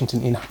been to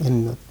Washington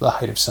in the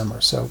height of summer,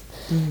 so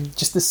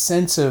just the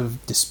sense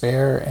of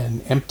despair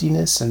and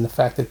emptiness and the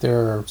fact that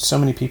there are so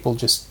many people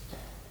just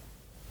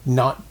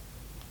not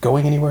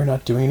going anywhere,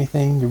 not doing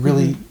anything. You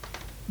really...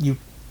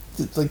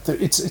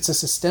 it's a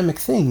systemic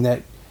thing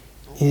that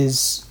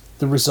is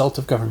the result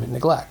of government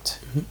neglect,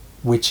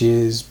 which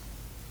is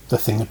the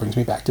thing that brings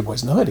me back to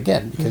Boys in the Hood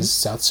again, because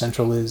South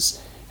Central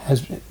has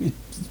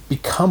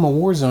become a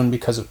war zone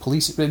because of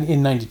police.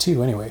 In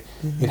 92 anyway,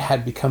 it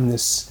had become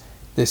this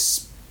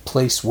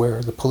place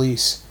where the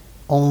police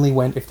only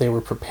went if they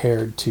were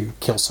prepared to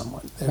kill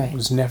someone.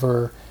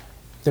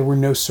 There were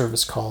no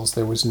service calls.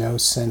 There was no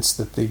sense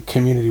that the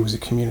community was a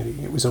community.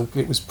 It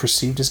was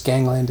perceived as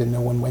gangland, and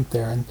no one went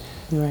there. And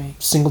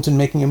Singleton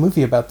making a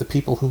movie about the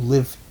people who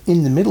live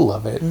in the middle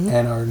of it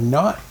and are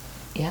not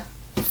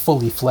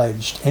fully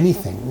fledged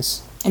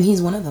anythings. And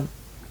he's one of them.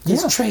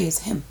 Because Trey is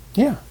him.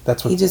 Yeah,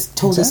 that's what he just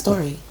told the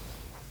story.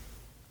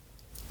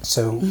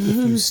 So if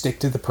you stick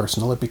to the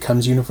personal, it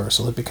becomes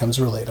universal, it becomes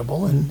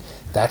relatable, and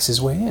that's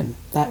his way in.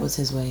 That was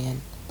his way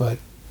in. But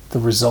the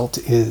result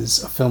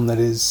is a film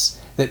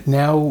that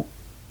now,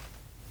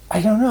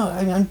 I don't know,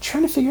 I'm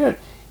trying to figure out,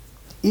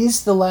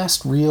 is the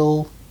last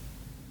reel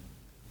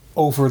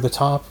over the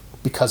top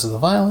because of the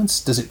violence?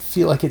 Does it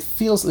feel like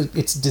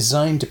it's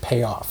designed to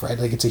pay off, right?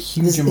 Like it's a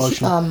huge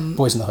emotional...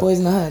 Boys in the Hood. Boys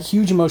in the Hood.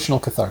 Huge emotional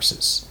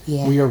catharsis.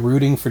 Yeah. We are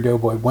rooting for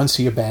Doughboy once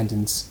he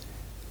abandons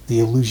the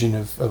illusion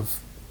of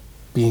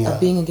being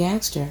a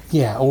gangster.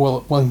 Yeah,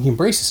 well, he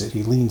embraces it.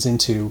 He leans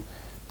into...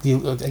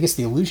 I guess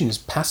the illusion is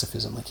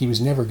pacifism. Like he was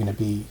never going to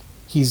be...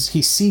 He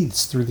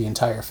seethes through the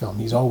entire film.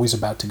 He's always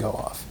about to go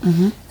off.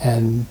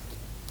 And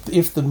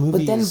if the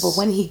movie But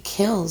when he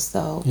kills,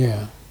 though...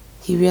 Yeah.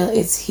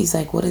 He's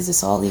like, what is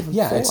this all even for?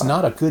 Yeah, it's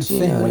not a good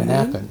thing when it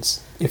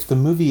happens. If the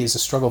movie is a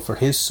struggle for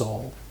his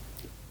soul,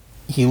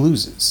 he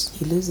loses.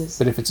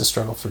 But if it's a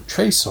struggle for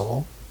Trey's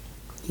soul,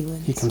 he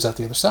wins. He comes out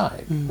the other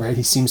side, right?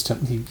 He seems to...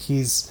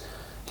 He's...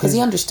 Because he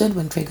understood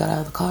when Trey got out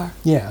of the car.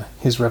 Yeah,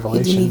 his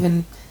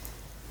revelation.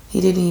 He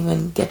didn't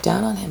even get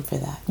down on him for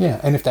that. Yeah,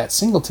 and if that's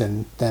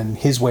Singleton, then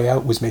his way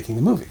out was making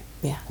the movie.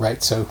 Yeah.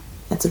 Right, so...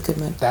 That's a good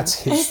one.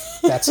 That's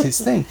his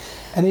thing.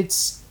 And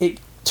it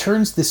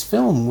turns this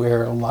film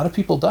where a lot of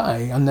people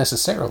die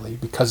unnecessarily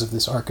because of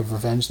this arc of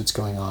revenge that's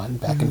going on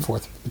back and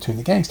forth between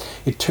the gangs.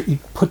 It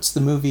puts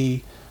the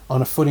movie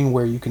on a footing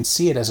where you can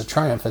see it as a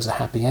triumph, as a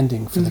happy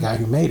ending for the guy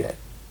who made it.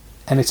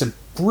 And it's a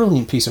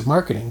brilliant piece of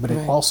marketing, but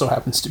it also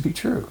happens to be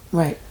true.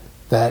 Right.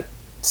 That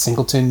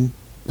Singleton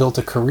built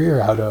a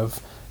career out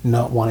of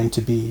not wanting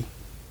to be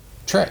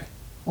Trey,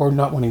 or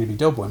not wanting to be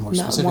Doughboy more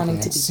not specifically,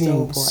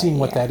 and seeing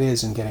what that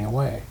is and getting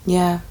away.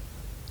 Yeah.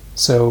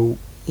 So...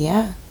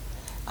 Yeah.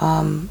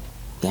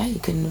 You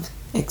can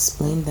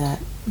explain that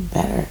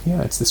better.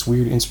 Yeah, it's this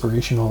weird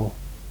inspirational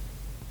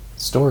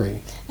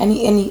story.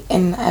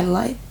 And I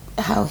like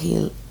how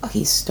he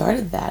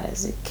started that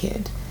as a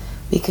kid,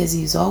 because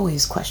he's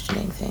always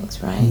questioning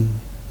things, right?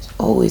 He's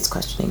always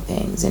questioning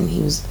things, and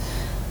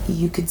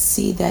you could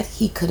see that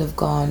he could have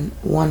gone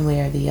one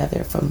way or the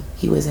other from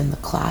he was in the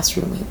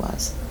classroom he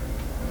was,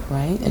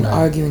 right? And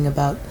arguing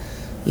about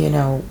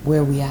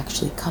where we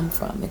actually come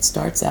from. It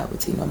starts out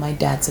with, my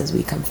dad says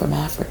we come from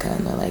Africa,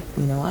 and they're like,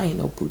 I ain't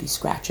no booty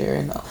scratcher,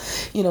 and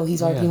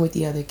he's arguing with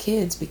the other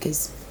kids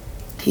because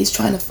he's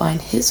trying to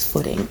find his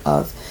footing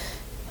of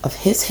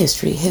his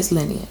history, his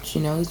lineage.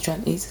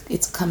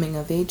 It's a coming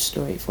of age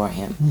story for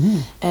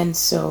him, and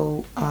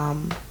so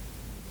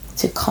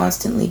to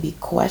constantly be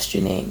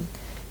questioning,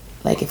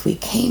 like, if we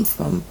came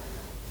from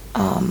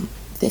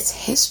this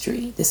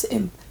history, this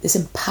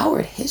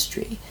empowered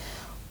history.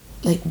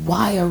 Like,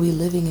 why are we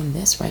living in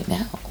this right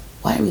now?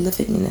 Why are we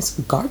living in this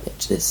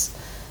garbage, this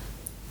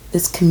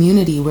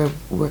community where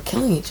we're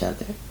killing each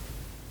other?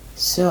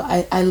 So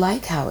I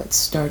like how it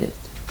started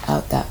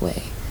out that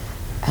way.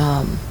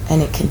 And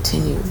it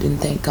continued, and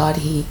thank God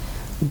he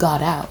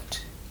got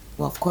out.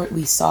 Well, of course,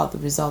 we saw the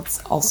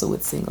results also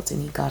with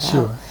Singleton. He got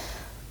out.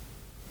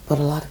 But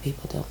a lot of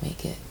people don't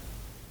make it.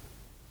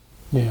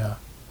 Yeah.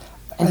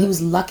 And he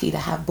was lucky to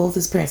have both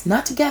his parents,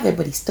 not together,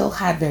 but he still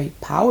had very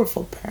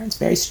powerful parents,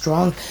 very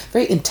strong,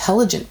 very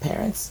intelligent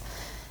parents.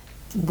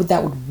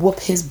 that would whoop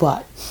his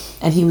butt,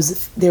 and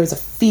there was a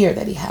fear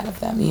that he had of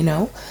them, you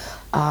know,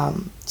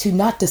 to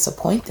not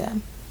disappoint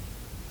them.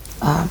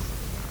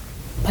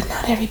 But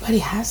not everybody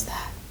has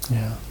that.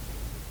 Yeah.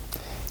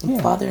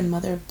 Father and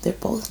mother, they're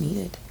both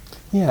needed.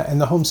 Yeah,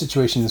 and the home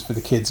situations for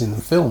the kids in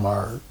the film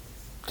are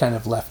kind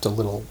of left a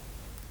little...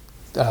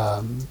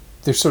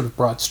 they're sort of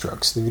broad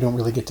strokes. You don't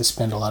really get to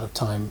spend a lot of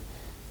time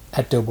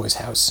at Doughboy's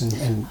house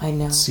and I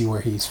know. see where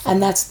he's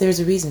from. And there's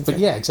a reason for But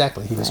yeah,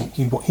 exactly. He doesn't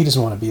he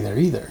doesn't want to be there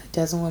either. He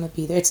doesn't want to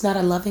be there. It's not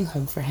a loving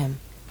home for him.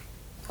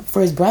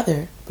 For his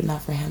brother, but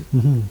not for him.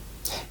 Mm-hmm.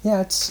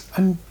 Yeah,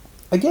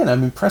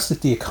 I'm impressed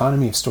at the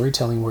economy of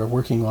storytelling where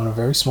working on a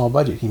very small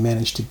budget, he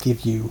managed to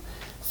give you,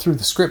 through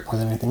the script more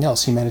than anything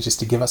else, he manages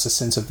to give us a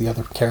sense of the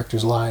other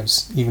characters'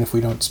 lives, even if we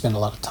don't spend a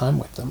lot of time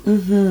with them.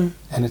 Mm-hmm.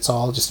 And it's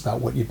all just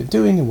about what you've been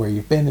doing and where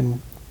you've been,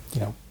 and,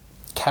 you know,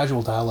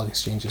 casual dialogue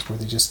exchanges where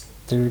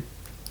there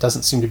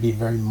doesn't seem to be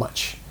very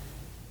much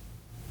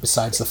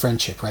besides the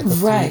friendship, right?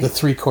 The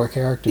three core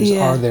characters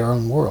are their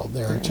own world.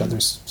 They're each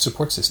other's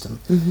support system.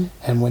 Mm-hmm.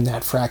 And when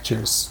that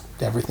fractures,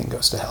 everything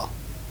goes to hell.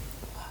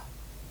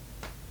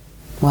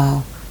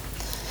 Wow.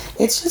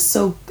 It's just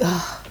so...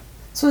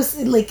 so it's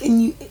like,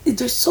 and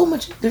there's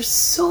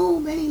so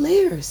many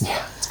layers.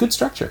 Yeah, it's good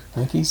structure.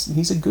 Like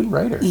he's a good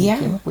writer.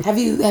 Yeah.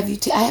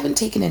 I haven't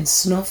taken in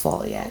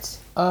Snowfall yet.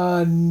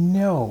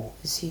 No.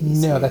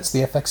 No, that's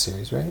the FX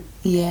series, right?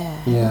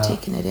 Yeah. I haven't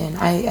taken it in.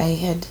 I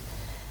had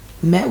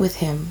met with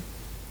him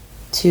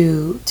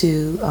to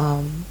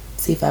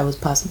see if I was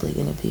possibly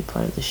going to be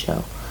part of the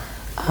show.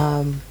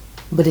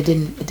 But it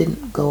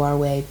didn't go our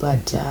way,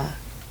 but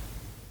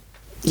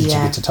Did you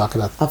get to talk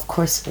about? Of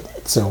course we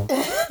did. So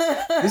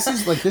this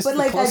is the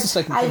closest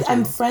I can come to.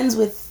 I'm friends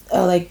with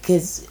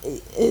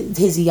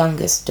his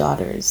youngest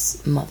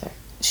daughter's mother.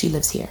 She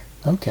lives here.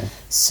 Okay.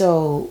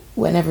 So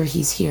whenever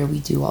he's here, we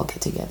do all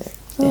get together.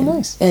 Oh,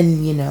 nice.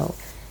 And you know,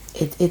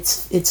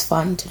 it's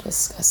fun to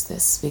discuss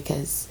this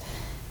because,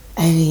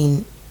 I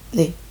mean,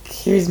 like,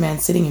 here's a man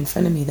sitting in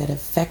front of me that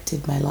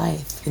affected my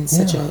life in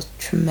such a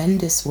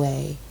tremendous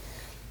way,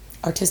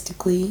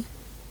 artistically,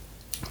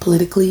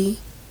 politically,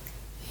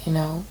 you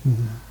know.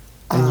 Mm-hmm.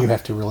 And you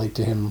have to relate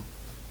to him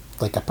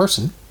like a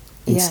person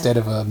instead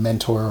of a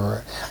mentor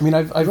or... I mean,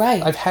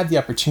 I've had the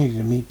opportunity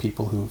to meet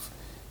people who've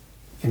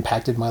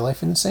impacted my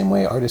life in the same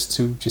way, artists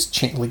who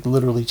just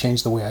literally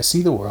change the way I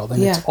see the world,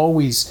 and it's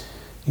always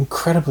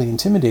incredibly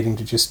intimidating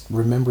to just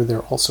remember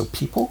they're also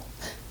people.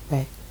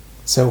 Right.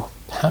 So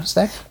how does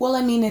that... Well,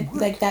 I mean,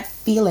 like that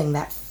feeling,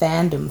 that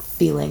fandom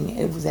feeling,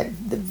 it was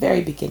at the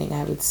very beginning,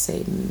 I would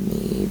say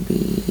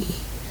maybe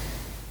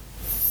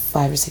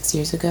 5 or 6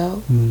 years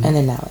ago, and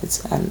then now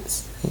it's John.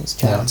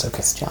 Now it's okay.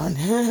 It's John.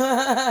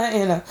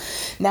 You know,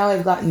 now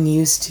I've gotten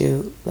used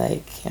to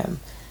like him,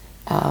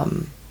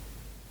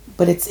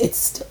 but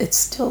it's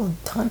still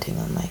daunting.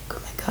 I'm like,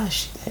 oh my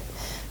gosh,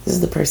 this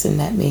is the person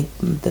that made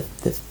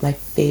my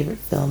favorite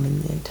film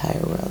in the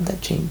entire world,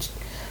 that changed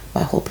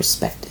my whole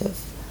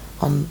perspective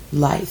on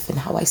life and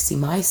how I see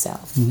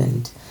myself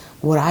and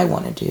what I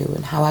want to do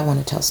and how I want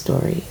to tell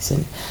stories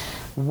and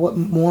what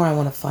more I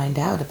want to find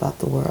out about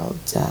the world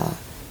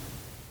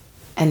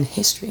and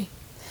history.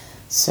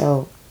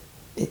 So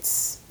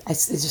it's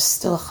just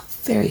still a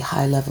very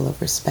high level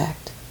of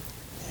respect.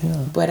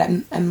 Yeah. But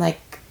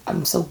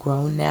I'm so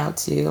grown now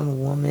too. I'm a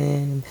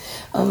woman.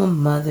 I'm a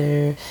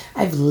mother.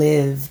 I've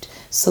lived.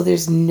 So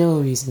there's no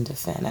reason to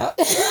fan out.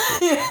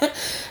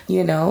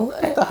 You know?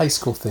 The high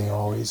school thing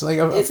always. Like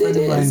a friend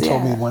of mine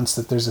told me once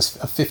that there's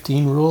a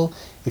 15 rule.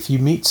 If you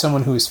meet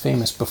someone who is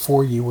famous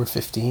before you were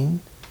 15,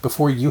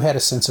 before you had a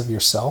sense of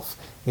yourself,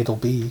 it'll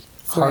be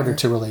harder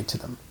to relate to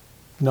them,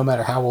 no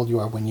matter how old you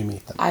are when you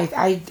meet them.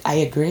 I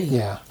agree.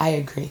 Yeah. I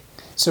agree.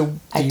 So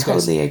I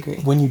totally agree.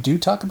 When you do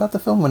talk about the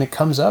film, when it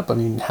comes up, I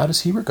mean, how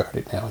does he regard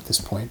it now at this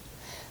point?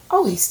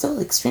 Oh, he's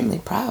still extremely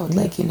proud.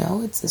 Yeah. Like, you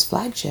know, it's his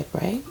flagship,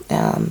 right?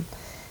 And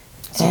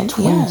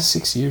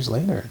 26 years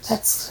later.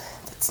 That's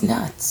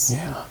nuts.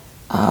 Yeah.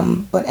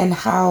 But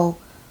how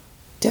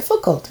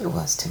difficult it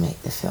was to make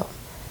the film.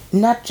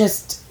 Not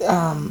just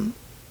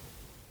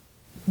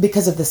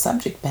because of the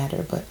subject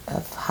matter, but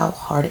of how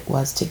hard it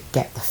was to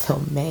get the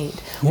film made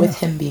with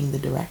him being the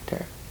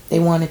director. They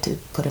wanted to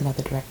put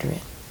another director in.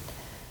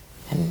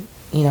 And,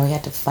 you know, he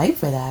had to fight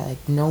for that.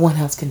 Like, no one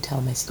else can tell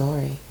my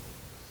story.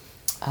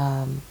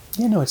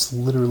 It's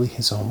literally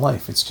his own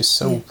life. It's just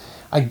so... Yeah.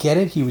 I get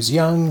it. He was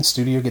young. The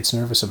studio gets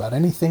nervous about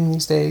anything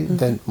these days.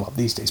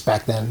 These days,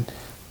 back then.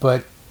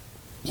 But,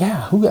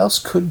 yeah, who else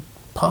could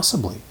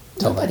possibly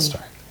tell that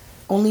story?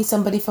 Only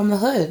somebody from the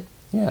hood.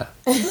 Yeah.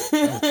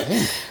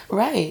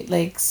 Right.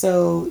 Like,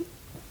 so...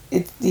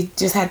 It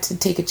just had to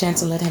take a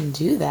chance and let him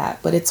do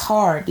that. But it's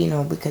hard, you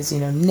know, because, you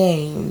know,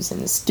 names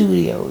and the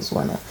studios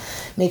want to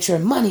make sure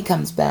money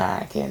comes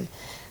back. And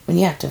when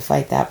you have to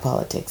fight that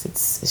politics,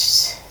 it's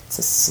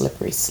a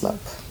slippery slope.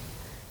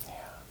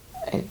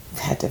 Yeah. I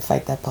had to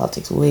fight that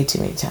politics way too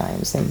many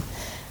times. And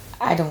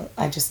I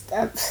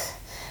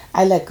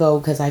let go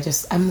because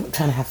I'm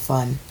trying to have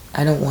fun.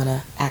 I don't want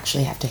to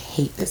actually have to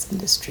hate this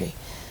industry.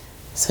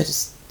 So I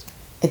just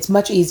It's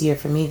much easier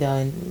for me, though,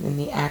 in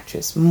the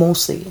actress,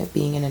 mostly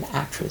being in an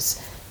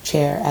actress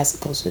chair as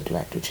opposed to a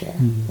director chair,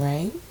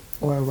 right?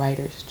 Or a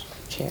writer's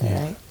chair,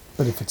 right?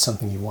 But if it's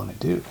something you want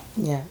to do.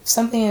 Yeah. If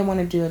something I want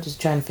to do, I'll just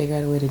try and figure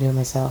out a way to do it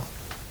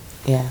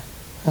myself. Yeah.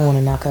 I don't want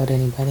to knock out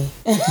anybody.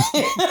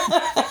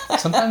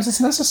 Sometimes it's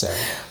necessary.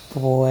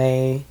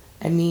 Boy.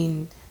 I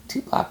mean,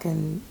 Tupac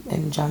and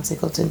John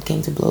Singleton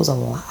came to blows a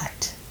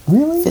lot.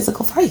 Really?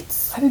 Physical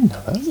fights. I didn't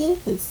know that.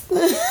 Yes.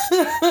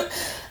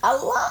 A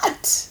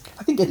lot.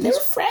 I think they were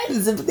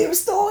friends, but they were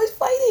still always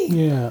fighting.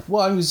 Yeah.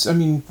 Well,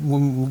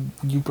 when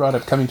you brought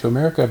up Coming to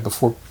America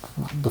before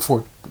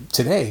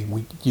today,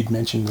 you'd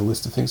mentioned the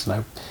list of things,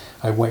 and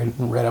I went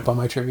and read up on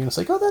my trivia, and it's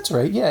like, oh, that's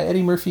right. Yeah,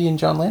 Eddie Murphy and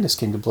John Landis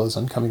came to blows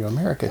on Coming to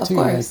America, too. Of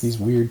course. Like these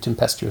weird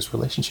tempestuous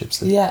relationships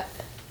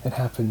that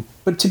happened.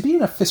 But to be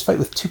in a fist fight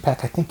with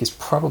Tupac, I think, is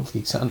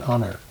probably an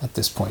honor at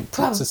this point.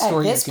 Probably. It's a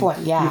story at this point,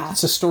 yeah.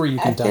 It's a story you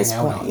can dine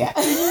out on. Yeah.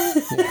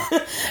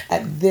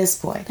 At this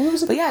point. He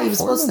was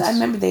supposed to. I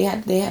remember they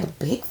had a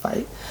big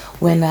fight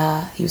when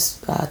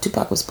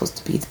Tupac was supposed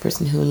to be the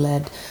person who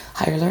led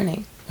Higher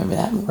Learning.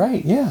 Remember that movie?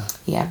 Right, yeah.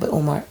 Yeah, but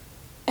Omar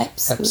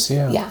Epps,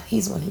 yeah,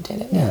 he's the one who did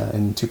it. Yeah,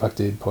 and Tupac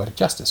did Poetic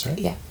Justice, right?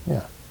 Yeah.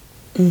 Yeah.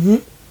 Mm-hmm.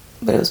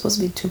 But it was supposed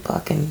to be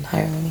Tupac and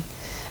Higher Learning.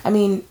 I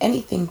mean,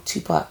 anything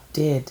Tupac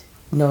did,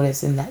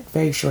 notice in that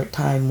very short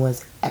time,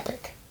 was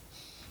epic.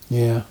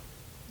 Yeah.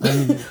 I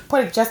mean,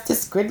 Poetic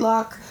Justice,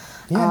 Gridlock.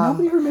 Yeah,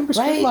 nobody remembers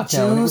Gridlock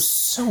now, and it was Juice.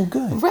 so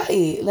good.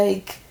 Right,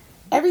 like,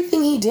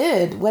 everything he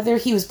did, whether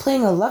he was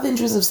playing a love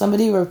interest of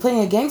somebody or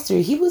playing a gangster,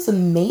 he was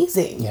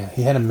amazing. Yeah,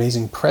 he had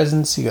amazing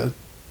presence. He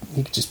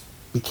could just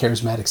be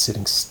charismatic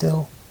sitting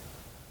still.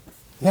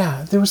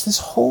 Yeah, there was this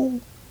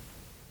whole...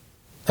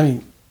 I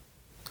mean,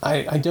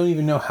 I don't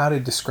even know how to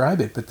describe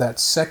it, but that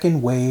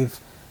second wave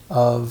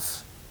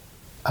of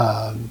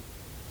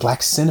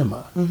black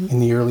cinema in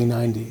the early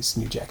 90s.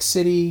 New Jack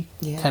City,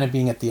 kind of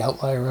being at the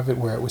outlier of it,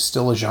 where it was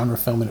still a genre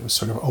film and it was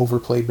sort of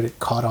overplayed, but it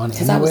caught on anyway.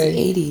 Because that was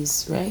the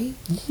 80s, right?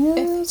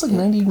 Yeah, it was like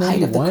 90, 91.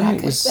 Height of the crack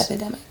it was,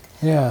 epidemic.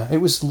 Yeah,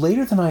 it was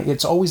later than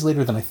it's always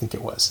later than I think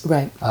it was.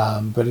 Right.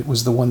 But it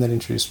was the one that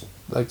introduced,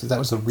 like, that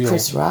was the real...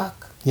 Chris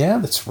Rock. Yeah,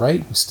 that's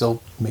right. Who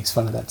still makes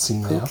fun of that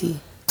scene Pookie.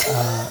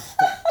 now.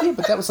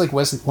 But that was like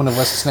one of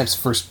Wesley Snipes'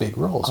 first big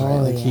roles, right?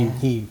 Like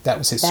he that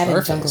was his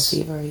Scarface. Jungle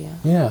Fever, yeah.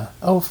 Yeah.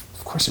 Oh,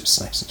 of course it was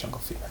Snipes in Jungle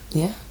Fever.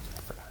 Yeah. I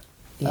forgot.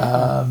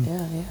 Yeah.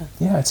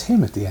 Yeah, it's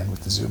him at the end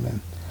with the zoom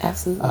in.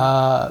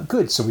 Absolutely.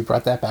 Good. So we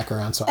brought that back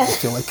around, so I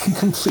feel like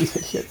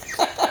completed here.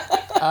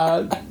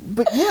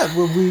 But yeah,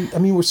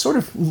 we're sort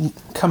of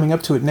coming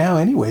up to it now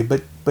anyway.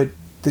 But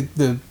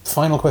the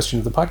final question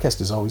of the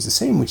podcast is always the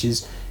same, which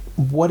is,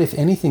 what, if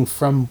anything,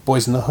 from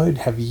Boys in the Hood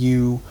have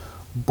you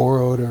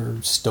borrowed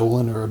or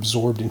stolen or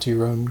absorbed into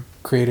your own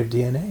creative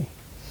DNA?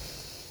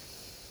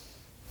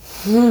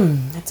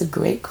 That's a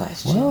great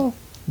question. Well,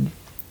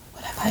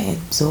 what have I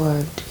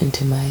absorbed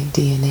into my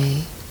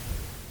DNA?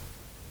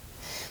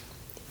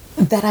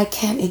 That I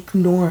can't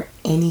ignore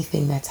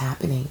anything that's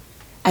happening.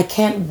 I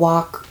can't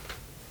walk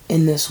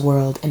in this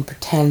world and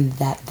pretend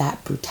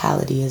that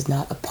brutality is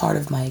not a part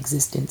of my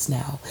existence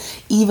now.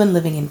 Even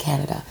living in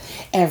Canada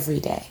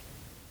every day.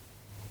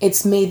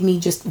 It's made me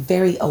just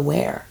very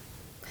aware.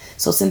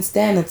 So since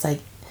then, it's like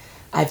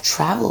I've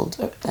traveled.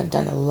 I've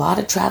done a lot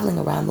of traveling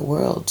around the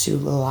world to a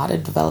lot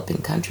of developing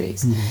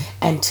countries. Mm-hmm.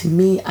 And to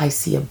me, I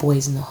see a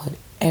Boys in the Hood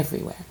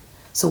everywhere.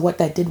 So what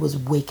that did was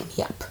wake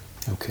me up.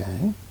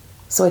 Okay.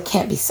 So I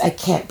can't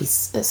be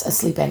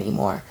asleep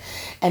anymore.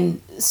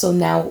 And so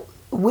now,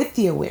 with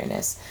the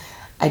awareness,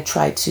 I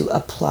try to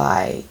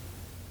apply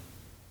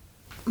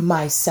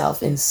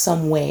myself in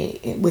some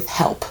way with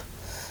help,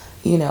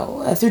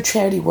 through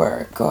charity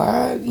work,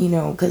 or,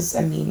 because,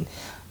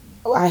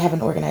 I have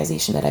an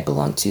organization that I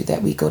belong to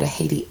that we go to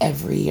Haiti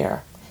every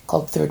year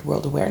called Third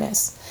World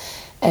Awareness.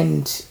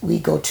 And we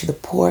go to the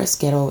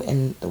poorest ghetto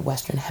in the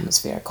Western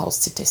Hemisphere called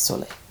Cité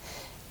Soleil.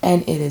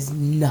 And it is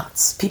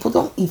nuts. People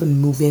don't even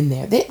move in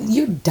there.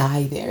 You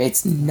die there.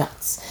 It's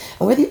nuts.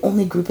 And we're the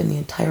only group in the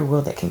entire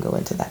world that can go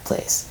into that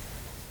place.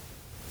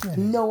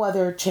 No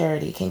other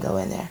charity can go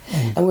in there.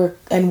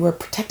 And we're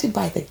protected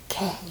by the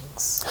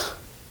gangs.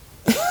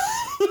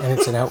 And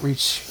it's an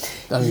outreach.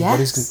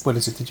 Yes. What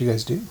is it that you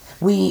guys do?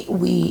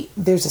 We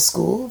there's a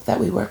school that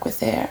we work with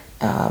there.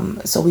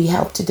 So we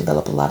help to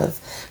develop a lot of,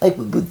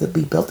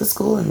 we built the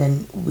school, and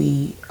then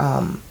we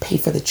pay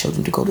for the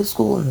children to go to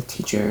school and the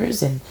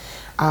teachers, and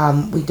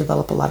we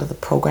develop a lot of the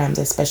programs,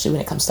 especially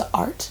when it comes to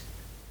art,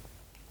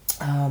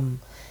 and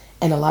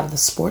a lot of the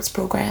sports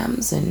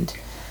programs, and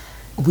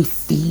we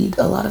feed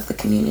a lot of the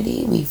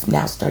community. We've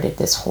now started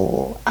this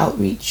whole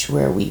outreach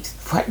where we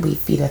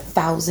feed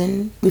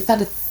 1,000. We fed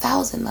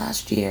 1,000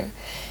 last year,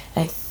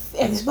 and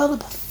it's about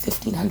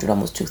 1,500,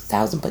 almost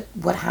 2,000. But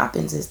what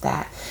happens is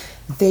that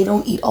they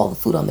don't eat all the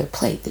food on their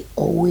plate. They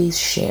always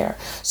share.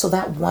 So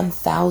that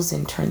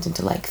 1,000 turns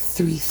into like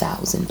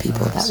 3,000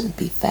 people that would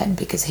be fed,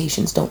 because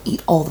Haitians don't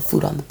eat all the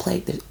food on the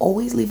plate. They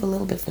always leave a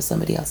little bit for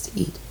somebody else to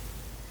eat.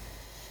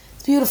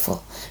 It's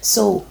beautiful.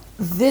 So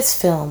this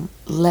film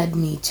led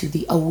me to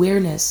the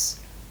awareness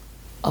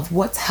of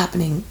what's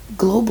happening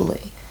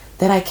globally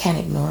that I can't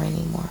ignore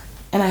anymore.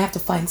 And I have to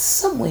find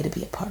some way to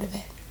be a part of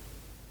it.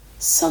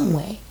 Some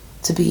way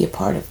to be a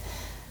part of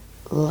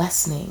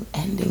lessening,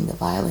 ending the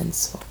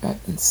violence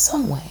in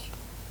some way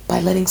by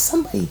letting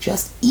somebody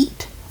just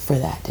eat for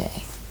that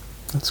day.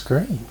 That's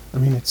great. I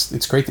mean,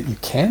 it's great that you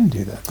can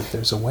do that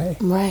there's a way.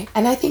 Right.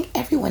 And I think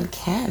everyone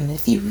can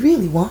if you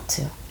really want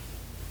to.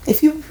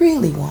 If you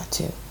really want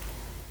to.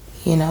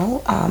 You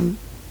know,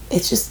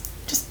 it's just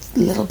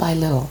little by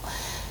little.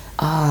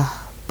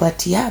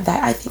 But yeah,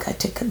 that I think I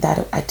took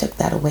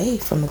that away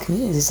from the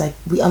community. It's like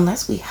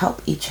unless we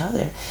help each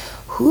other,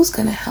 who's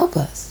gonna help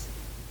us?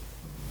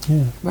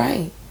 Yeah.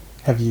 Right.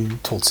 Have you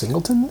told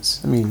Singleton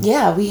this? I mean,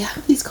 yeah, we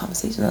have these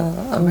conversations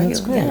on that's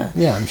great.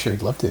 Yeah, I'm sure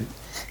he'd love to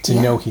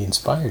know he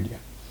inspired you.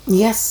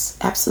 Yes,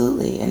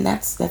 absolutely, and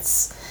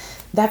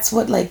that's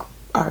what like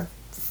our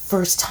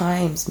first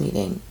times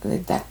meeting.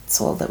 Like,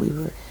 that's all that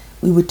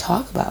we would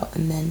talk about,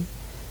 and then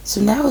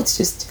so now it's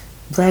just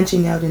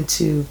branching out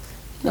into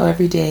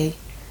everyday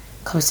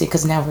conversation,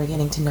 because now we're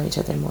getting to know each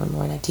other more and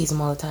more, and I tease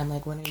him all the time,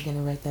 like, when are you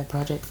gonna write that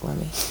project for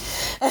me?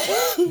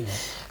 Yeah.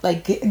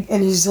 Like,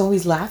 and he's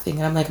always laughing,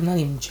 and I'm like, I'm not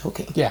even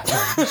joking. Yeah,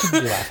 you should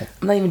be laughing.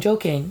 I'm not even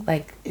joking.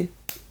 Like,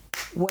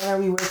 when are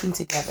we working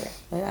together?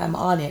 I'm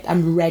on it.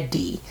 I'm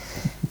ready.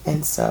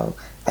 And so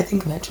I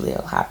think eventually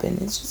it'll happen.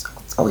 It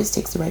always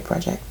takes the right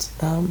project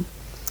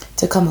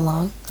to come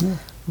along. Yeah.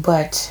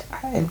 But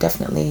I'm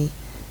definitely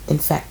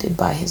infected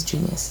by his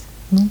genius.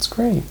 That's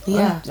great.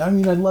 Yeah. I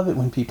mean, I love it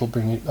when people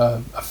bring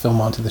a film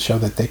onto the show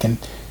that they can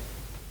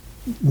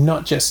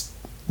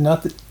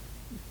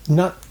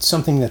not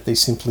something that they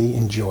simply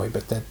enjoy,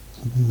 but that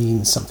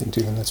means something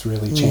to them, that's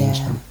really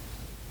changed them.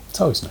 It's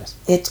always nice.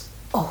 It's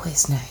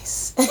always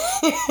nice.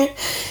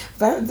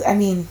 But I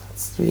mean,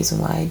 it's the reason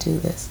why I do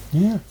this.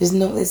 Yeah. There's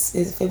no,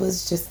 if it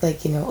was just like,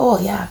 oh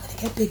yeah, I'm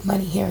gonna get big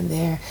money here and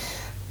there,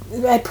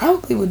 I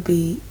probably would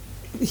be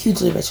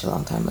hugely rich a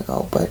long time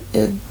ago. But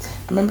I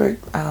remember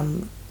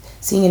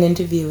seeing an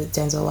interview with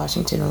Denzel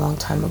Washington a long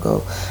time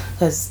ago,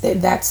 because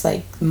that's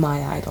like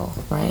my idol,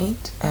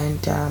 right?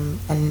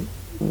 And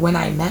when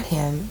I met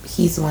him,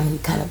 he's the one who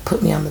kind of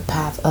put me on the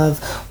path of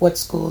what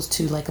schools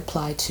to like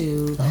apply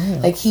to. Oh, yeah.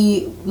 Like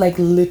he like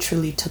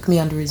literally took me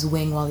under his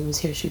wing while he was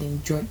here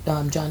shooting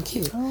John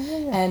Q. Oh,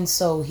 yeah. And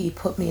so he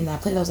put me in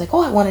that place. I was like,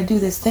 I want to do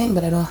this thing,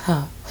 but I don't know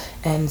how.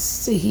 And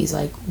so he's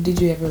like,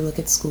 did you ever look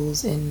at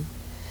schools in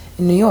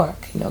New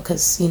York?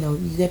 Because you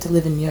get to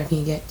live in New York,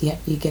 and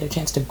you get a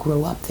chance to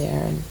grow up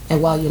there,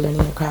 and while you're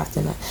learning your craft.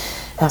 And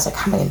I was like,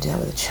 how am I going to do that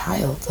with a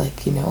child?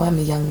 Like, I'm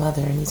a young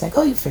mother. And he's like,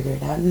 you figure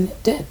it out. And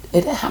it did.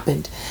 It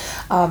happened.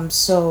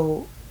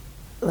 So,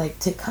 like,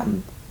 to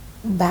come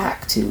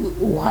back to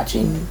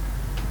watching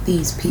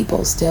these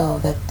people still,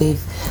 that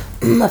they've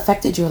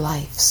affected your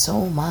life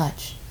so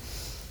much.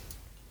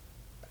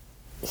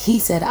 He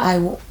said,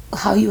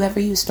 however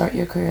you start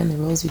your career and the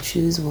roles you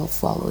choose will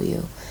follow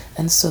you.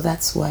 And so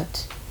that's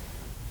what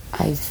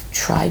I've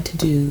tried to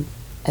do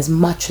as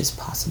much as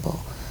possible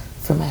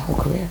for my whole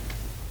career.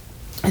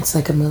 It's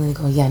like I'm willing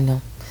to go, yeah,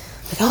 no.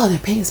 Like, they're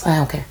paying us, I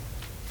don't care.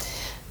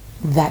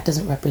 That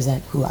doesn't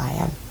represent who I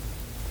am.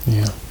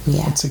 Yeah.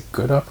 Yeah. It's a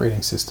good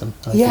operating system.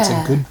 It's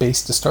a good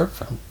base to start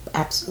from.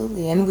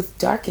 Absolutely. And with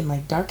Darken,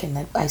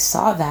 I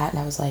saw that and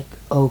I was like,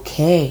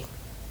 okay,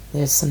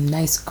 there's some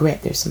nice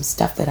grit. There's some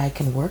stuff that I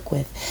can work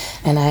with,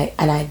 and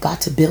I got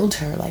to build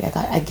her. Like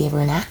I gave her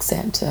an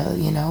accent.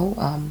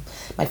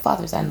 My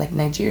father's like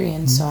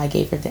Nigerian, so I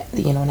gave her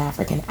an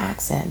African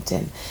accent.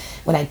 And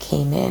when I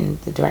came in,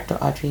 the director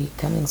Audrey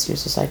Cummings, she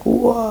was just like,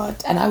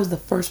 "What?" And I was the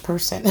first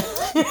person,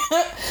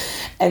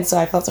 and so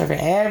I felt sorry for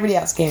everybody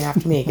else came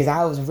after me because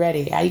I was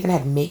ready. I even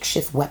had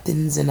makeshift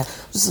weapons, and I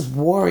was this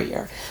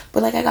warrior.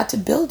 But like I got to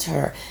build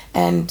her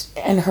and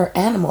her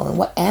animal and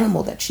what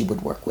animal that she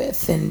would work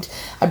with, and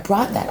I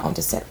brought that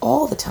onto set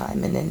all the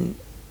time, and then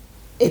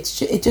it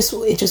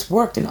just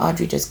worked, and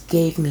Audrey just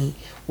gave me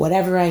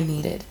whatever I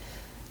needed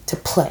to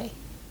play.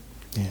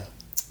 Yeah.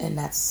 And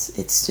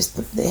it's just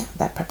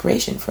that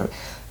preparation for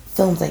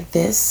films like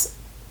this,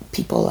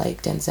 people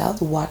like Denzel,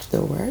 to watch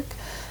their work.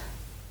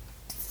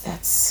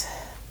 That's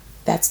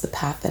the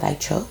path that I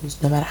chose,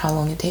 no matter how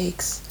long it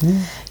takes.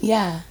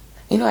 Yeah.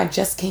 I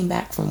just came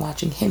back from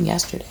watching him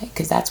yesterday,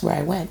 because that's where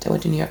I went. I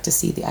went to New York to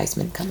see The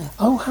Iceman Cometh.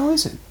 Oh, how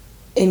is it?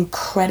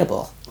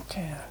 Incredible.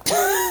 Okay.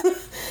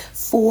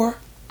 4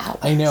 hours.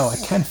 I know. I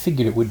kind of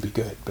figured it would be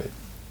good, but...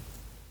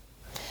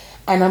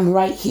 And I'm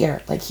right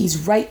here. Like,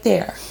 he's right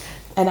there.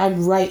 And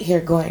I'm right here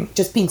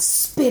just being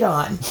spit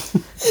on.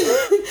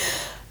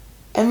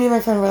 And me and my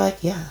friend were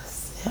like,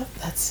 yes, yep,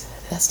 that's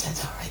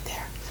Denzel right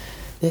there.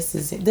 This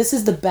is it. This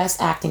is the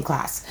best acting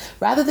class.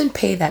 Rather than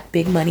pay that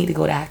big money to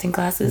go to acting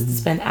classes, to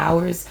spend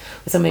hours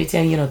with somebody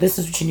telling you, this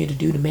is what you need to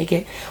do to make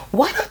it.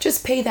 Why not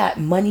just pay that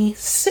money,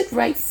 sit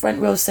right front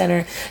row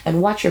center,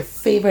 and watch your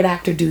favorite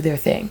actor do their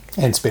thing?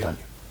 And spit on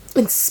you.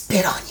 And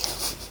spit on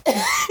you.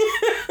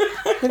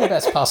 In the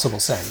best possible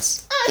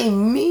sense. I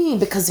mean,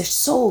 because there's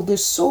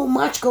so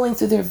much going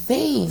through their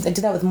veins. I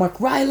do that with Mark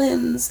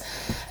Rylance.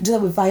 I do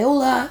that with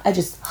Viola. I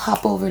just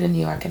hop over to New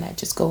York and I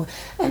just go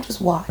and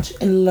just watch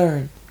and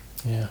learn.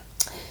 Yeah.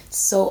 It's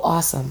so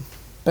awesome.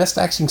 Best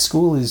acting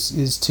school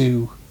is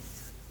to,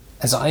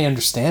 as I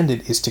understand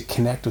it, is to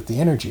connect with the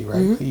energy,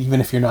 right? Mm-hmm.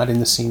 Even if you're not in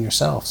the scene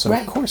yourself. So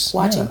right. Of course.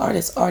 Watching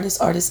artists. And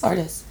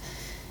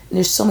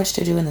there's so much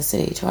to do in the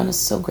city. Toronto's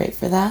so great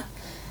for that.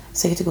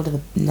 So I get to go to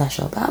the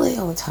National Ballet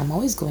all the time. I'm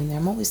always going there.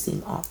 I'm always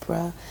seeing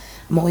opera.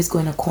 I'm always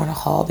going to Corner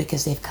Hall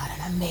because they've got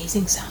an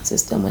amazing sound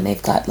system and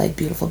they've got like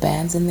beautiful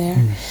bands in there.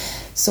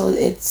 So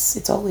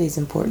it's always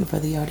important for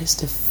the artist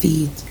to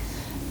feed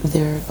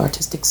their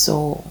artistic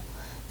soul.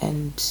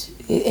 And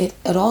it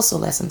also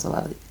lessens a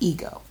lot of the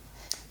ego.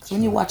 Because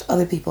when you watch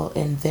other people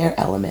in their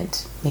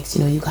element, it makes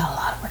you know you got a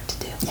lot of work to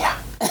do. Yeah.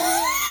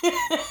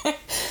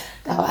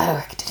 Got a lot of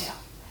work to do.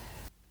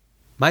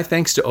 My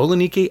thanks to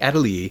Olunike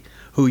Adeleye,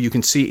 who you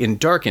can see in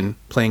Darken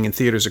playing in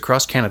theaters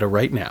across Canada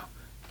right now.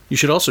 You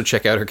should also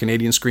check out her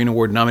Canadian Screen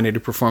Award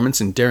nominated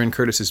performance in Darren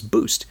Curtis's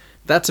Boost.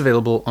 That's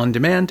available on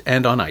demand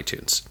and on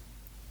iTunes.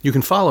 You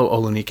can follow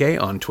Olunike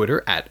on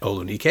Twitter at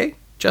Olunike,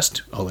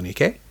 just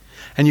Olunike,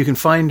 and you can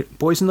find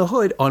Boys in the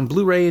Hood on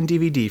Blu-ray and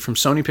DVD from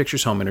Sony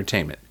Pictures Home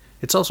Entertainment.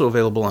 It's also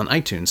available on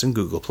iTunes and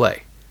Google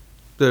Play.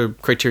 The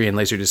Criterion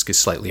Laserdisc is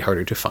slightly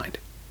harder to find.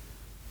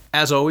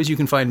 As always, you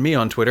can find me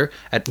on Twitter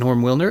at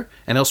Norm Wilner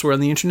and elsewhere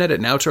on the internet at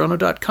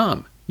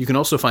nowtoronto.com. You can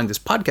also find this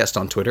podcast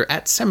on Twitter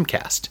at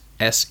Semcast,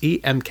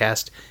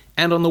 S-E-M-Cast,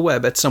 and on the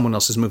web at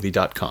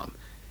someoneelsesmovie.com.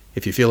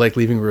 If you feel like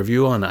leaving a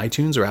review on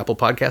iTunes or Apple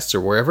Podcasts or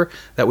wherever,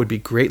 that would be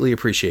greatly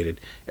appreciated.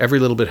 Every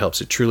little bit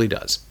helps, it truly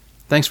does.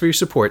 Thanks for your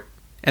support,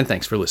 and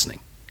thanks for listening.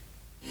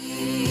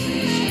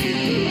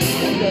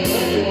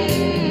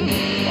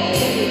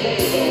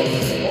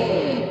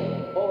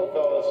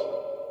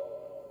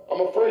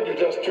 I'm afraid you're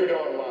just too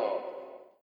darn loud.